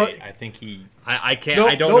because he's trying. I think he. I can't.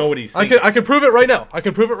 I don't know what he's saying. I can prove it right now.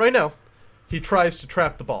 He tries to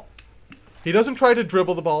trap the ball. He doesn't try to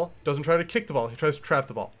dribble the ball. Doesn't try to kick the ball. He tries to trap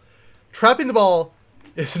the ball. Trapping the ball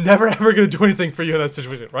is never ever going to do anything for you in that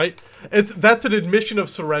situation, right? That's an admission of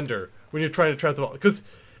surrender when you're trying to trap the ball. Because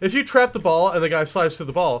if you trap the ball and the guy slides through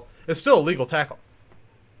the ball, it's still a legal tackle,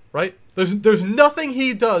 right? There's nothing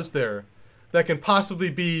he does there that can possibly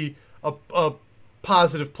be a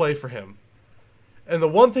positive play for him. And the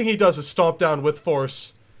one thing he does is stomp down with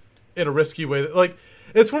force in a risky way. Like,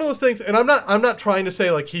 it's one of those things, and I'm not trying to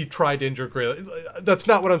say like he tried to injure Grealish. That's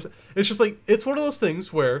not what I'm saying. It's just like it's one of those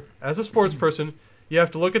things where, as a sports person, you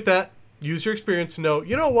have to look at that, use your experience to know,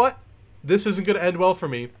 you know what, this isn't going to end well for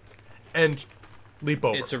me, and leap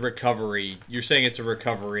over. It's a recovery. You're saying it's a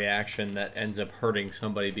recovery action that ends up hurting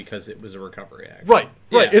somebody because it was a recovery action. Right.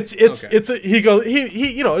 Yeah. It's it's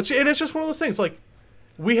just one of those things. Like,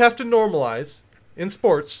 we have to normalize in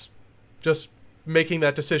sports just making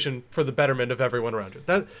that decision for the betterment of everyone around you.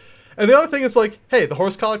 And the other thing is like, hey, the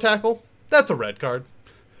horse collar tackle, that's a red card.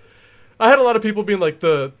 I had a lot of people being like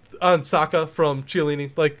on Saka from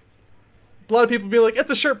Chiellini, like a lot of people being like,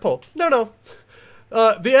 it's a shirt pull. No.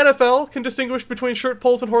 The NFL can distinguish between shirt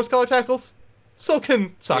pulls and horse collar tackles. So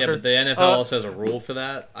can soccer. Yeah, but the NFL also has a rule for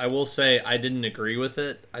that. I will say I didn't agree with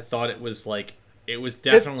it. I thought it was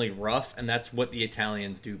definitely rough, and that's what the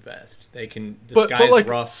Italians do best. They can disguise but like,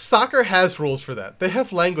 rough. Soccer has rules for that. They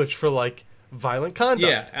have language for like violent conduct.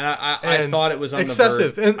 Yeah, and I thought it was on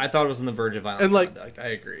excessive. The verge. I thought it was on the verge of violent conduct. I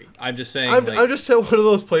agree. I'm just saying. I'm just one of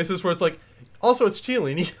those places where it's like. Also, it's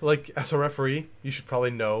Chiellini. Like, as a referee, you should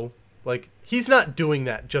probably know. Like, he's not doing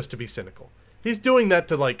that just to be cynical. He's doing that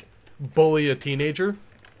to like bully a teenager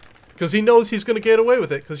because he knows he's going to get away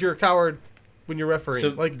with it because you're a coward when you're refereeing. So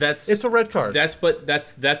like, it's a red card. That's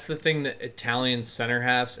the thing that Italian center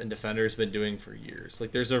halves and defenders have been doing for years.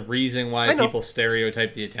 Like, there's a reason why people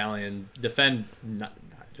stereotype the Italian not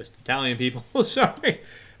just Italian people. Sorry.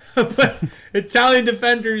 But Italian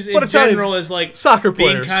defenders in general is like soccer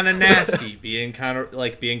players. Being kind of nasty, being kind of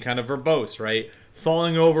verbose, right?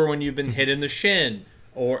 Falling over when you've been hit in the shin,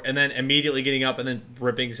 and then immediately getting up and then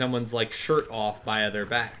ripping someone's like shirt off by their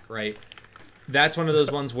back, right? That's one of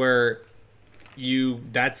those ones where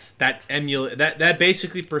that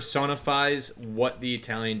basically personifies what the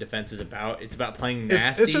Italian defense is about. It's about playing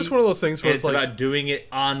nasty. It's just one of those things where it's like, about doing it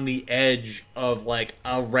on the edge of like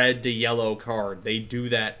a red to yellow card. They do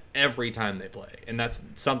that every time they play, and that's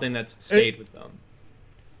something that's stayed with them.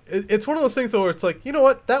 It's one of those things though where it's like, you know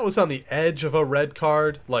what? That was on the edge of a red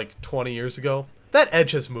card like 20 years ago. That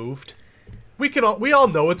edge has moved. We all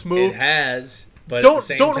know it's moved. It has. But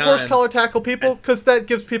don't horse collar tackle people because that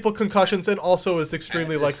gives people concussions and also is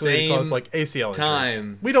extremely likely to cause like ACL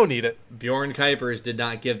injuries. We don't need it. Bjorn Kuipers did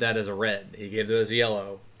not give that as a red. He gave it as a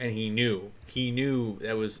yellow, and he knew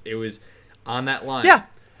that it was on that line. Yeah,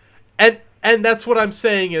 and that's what I'm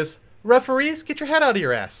saying is referees, get your head out of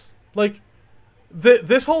your ass. Like,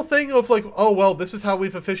 this whole thing of like, oh well, this is how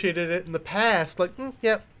we've officiated it in the past. Like,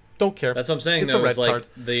 yeah, don't care. That's what I'm saying. It's though, a red is, like, card.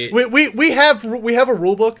 the We have a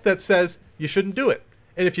rule book that says you shouldn't do it,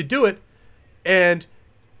 and if you do it, and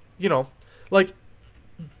like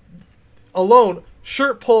alone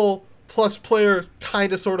shirt pull plus player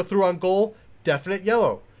kind of sort of threw on goal, definite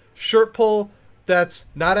yellow. Shirt pull that's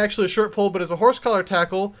not actually a shirt pull but is a horse collar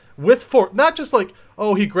tackle with force, not just like,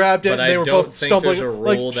 oh, he grabbed it and they were both stumbling. There's a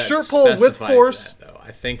rule like that shirt pull with force. that, though.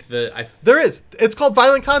 I think that there is. It's called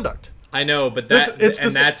violent conduct. I know, but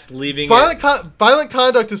that's leaving violent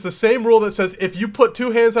conduct is the same rule that says if you put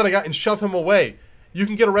two hands on a guy and shove him away, you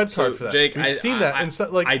can get a red card for that. Jake, We've seen that.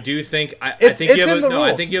 I do think I think you have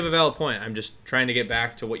I think you have a valid point. I'm just trying to get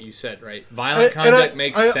back to what you said, right? Violent conduct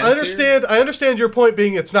makes sense. I understand your point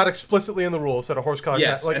being it's not explicitly in the rules that a horse collar.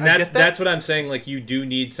 Yes, like, and that's what I'm saying. Like, you do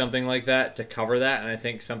need something like that to cover that, and I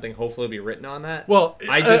think something hopefully will be written on that. Well,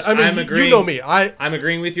 I'm agreeing. You know me. I'm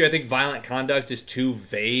agreeing with you. I think violent conduct is too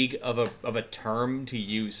vague of a term to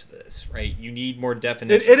use for this, right? You need more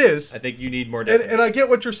definition. It is. I think you need more definition. And I get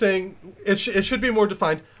what you're saying. It should be more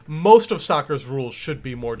defined. Most of soccer's rules should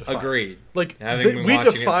be more defined. Agreed. Like, we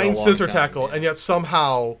define scissor tackle, and yet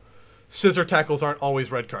somehow scissor tackles aren't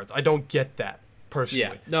always red cards. I don't get that personally.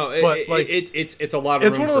 Yeah, no, it's a lot of.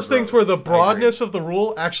 It's one of those things where the broadness of the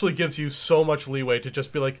rule actually gives you so much leeway to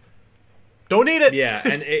just be like, don't need it. Yeah,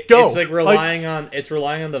 and go. It's like relying on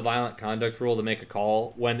the violent conduct rule to make a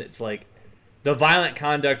call when it's like the violent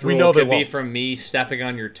conduct rule could be from me stepping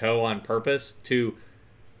on your toe on purpose to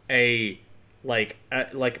a. Like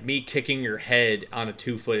me kicking your head on a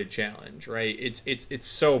 2-footed challenge, right? It's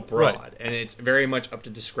so broad, right. And it's very much up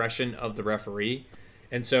to discretion of the referee.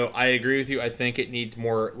 And so I agree with you. I think it needs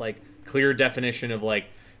more like clear definition of like,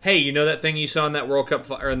 hey, you know that thing you saw in that World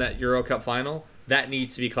Cup or in that Euro Cup final? That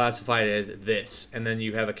needs to be classified as this, and then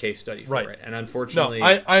you have a case study for it. And unfortunately,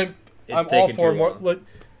 I'm all for more. Like,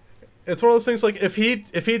 it's one of those things. Like if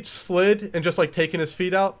he'd slid and just like taken his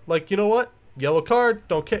feet out, like, you know what, yellow card,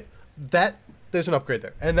 don't care. That. There's an upgrade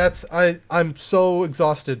there, and I'm so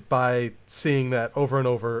exhausted by seeing that over and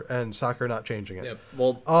over, and soccer not changing it. Yeah,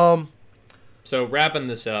 well, so wrapping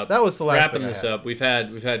this up. That was the last. Wrapping this up, we've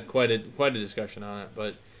had quite a discussion on it,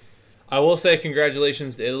 but I will say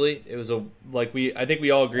congratulations to Italy. It was I think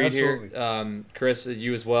we all agreed here. Chris,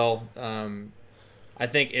 you as well. I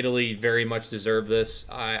think Italy very much deserved this.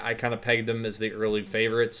 I kind of pegged them as the early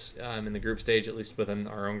favorites in the group stage, at least within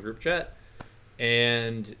our own group chat,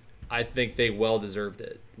 and I think they well deserved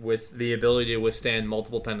it with the ability to withstand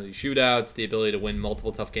multiple penalty shootouts, the ability to win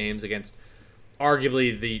multiple tough games against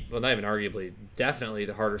arguably definitely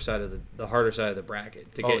the harder side of the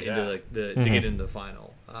bracket to get into to get into the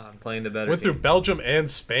final. Playing the better. Went through Belgium and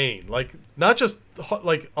Spain, like not just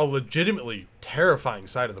like a legitimately terrifying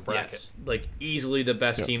side of the bracket. Yes, like easily the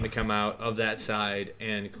best team to come out of that side,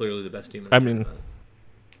 and clearly the best team.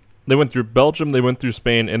 They went through Belgium, they went through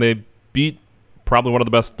Spain, and they beat probably one of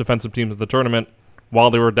the best defensive teams in the tournament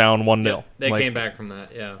while they were down 1-0. Yeah, they came back from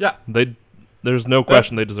that, yeah. Yeah. There's no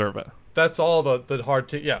question they deserve it. That's all the hard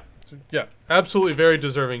team. Yeah. Yeah. Absolutely very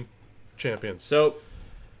deserving champions. So,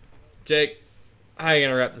 Jake, how are you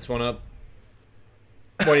going to wrap this one up?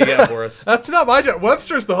 What do you got for us? That's not my job.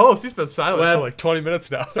 Webster's the host. He's been silent for like 20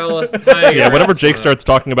 minutes now. Fella, whenever Jake starts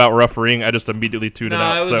talking about refereeing, I just immediately tune it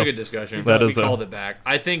out. No, it was a good discussion. We called it back.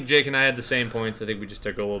 I think Jake and I had the same points. I think we just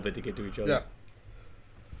took a little bit to get to each other. Yeah.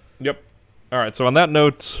 Yep. All right. So on that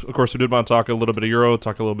note, of course, we did want to talk a little bit of Euro,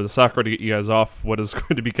 talk a little bit of soccer to get you guys off what is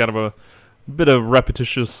going to be kind of a bit of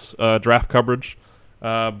repetitious draft coverage.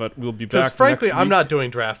 But we'll be back. Because frankly, next I'm week. not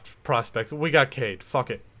doing draft prospects. We got Cade.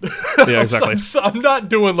 Fuck it. Yeah, exactly. I'm not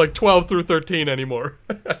doing like 12 through 13 anymore.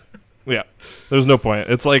 Yeah. There's no point.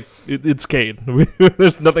 It's like, it's Cade.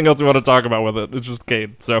 There's nothing else we want to talk about with it. It's just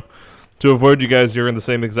Cade. So to avoid you guys hearing the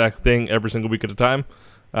same exact thing every single week at a time,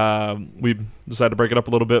 we decided to break it up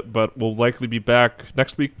a little bit, but we'll likely be back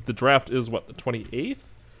next week. The draft is, what, the 28th?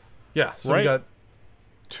 Yeah. So we got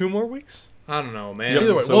 2 more weeks? I don't know, man.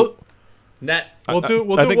 Either way, we'll do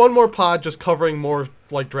one more pod just covering more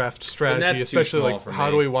like draft strategy, especially like how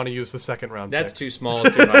do we want to use the second round. That's picks. too small,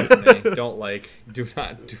 too high for me. Do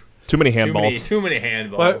not do. Too many handballs. Too many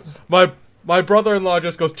handballs. My brother-in-law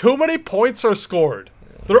just goes, too many points are scored.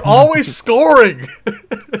 They're always scoring.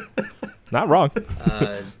 Not wrong.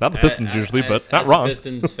 Not the Pistons usually, but not wrong. As a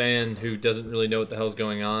Pistons fan who doesn't really know what the hell's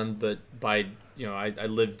going on, but I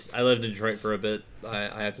lived in Detroit for a bit.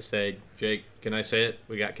 I have to say, Jake, can I say it?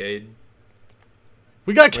 We got Cade.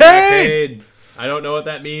 We got Cade. I don't know what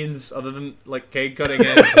that means other than like Cade cutting in.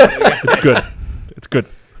 It's good. It's good.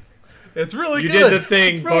 It's really You good. did the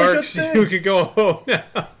thing, It's really Barks. good You things. can go home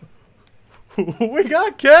now. We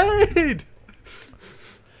got Cade.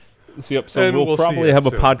 So, yep, so And we'll we'll see probably you have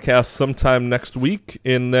a soon. podcast sometime next week,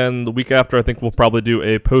 and then the week after, I think we'll probably do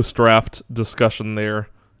a post-draft discussion there,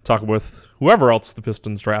 talk with whoever else the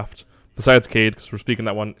Pistons draft, besides Cade, because we're speaking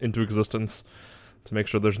that one into existence to make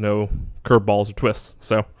sure there's no curveballs or twists.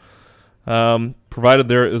 So, provided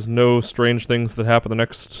there is no strange things that happen the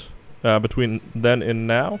next between then and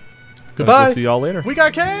now. Goodbye. We'll see y'all later. We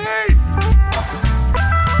got Cade.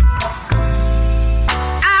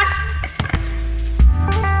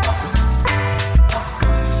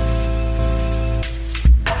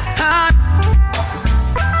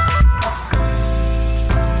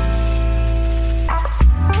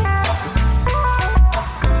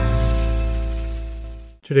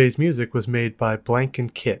 Today's music was made by Blank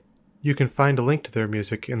and Kit. You can find a link to their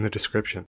music in the description.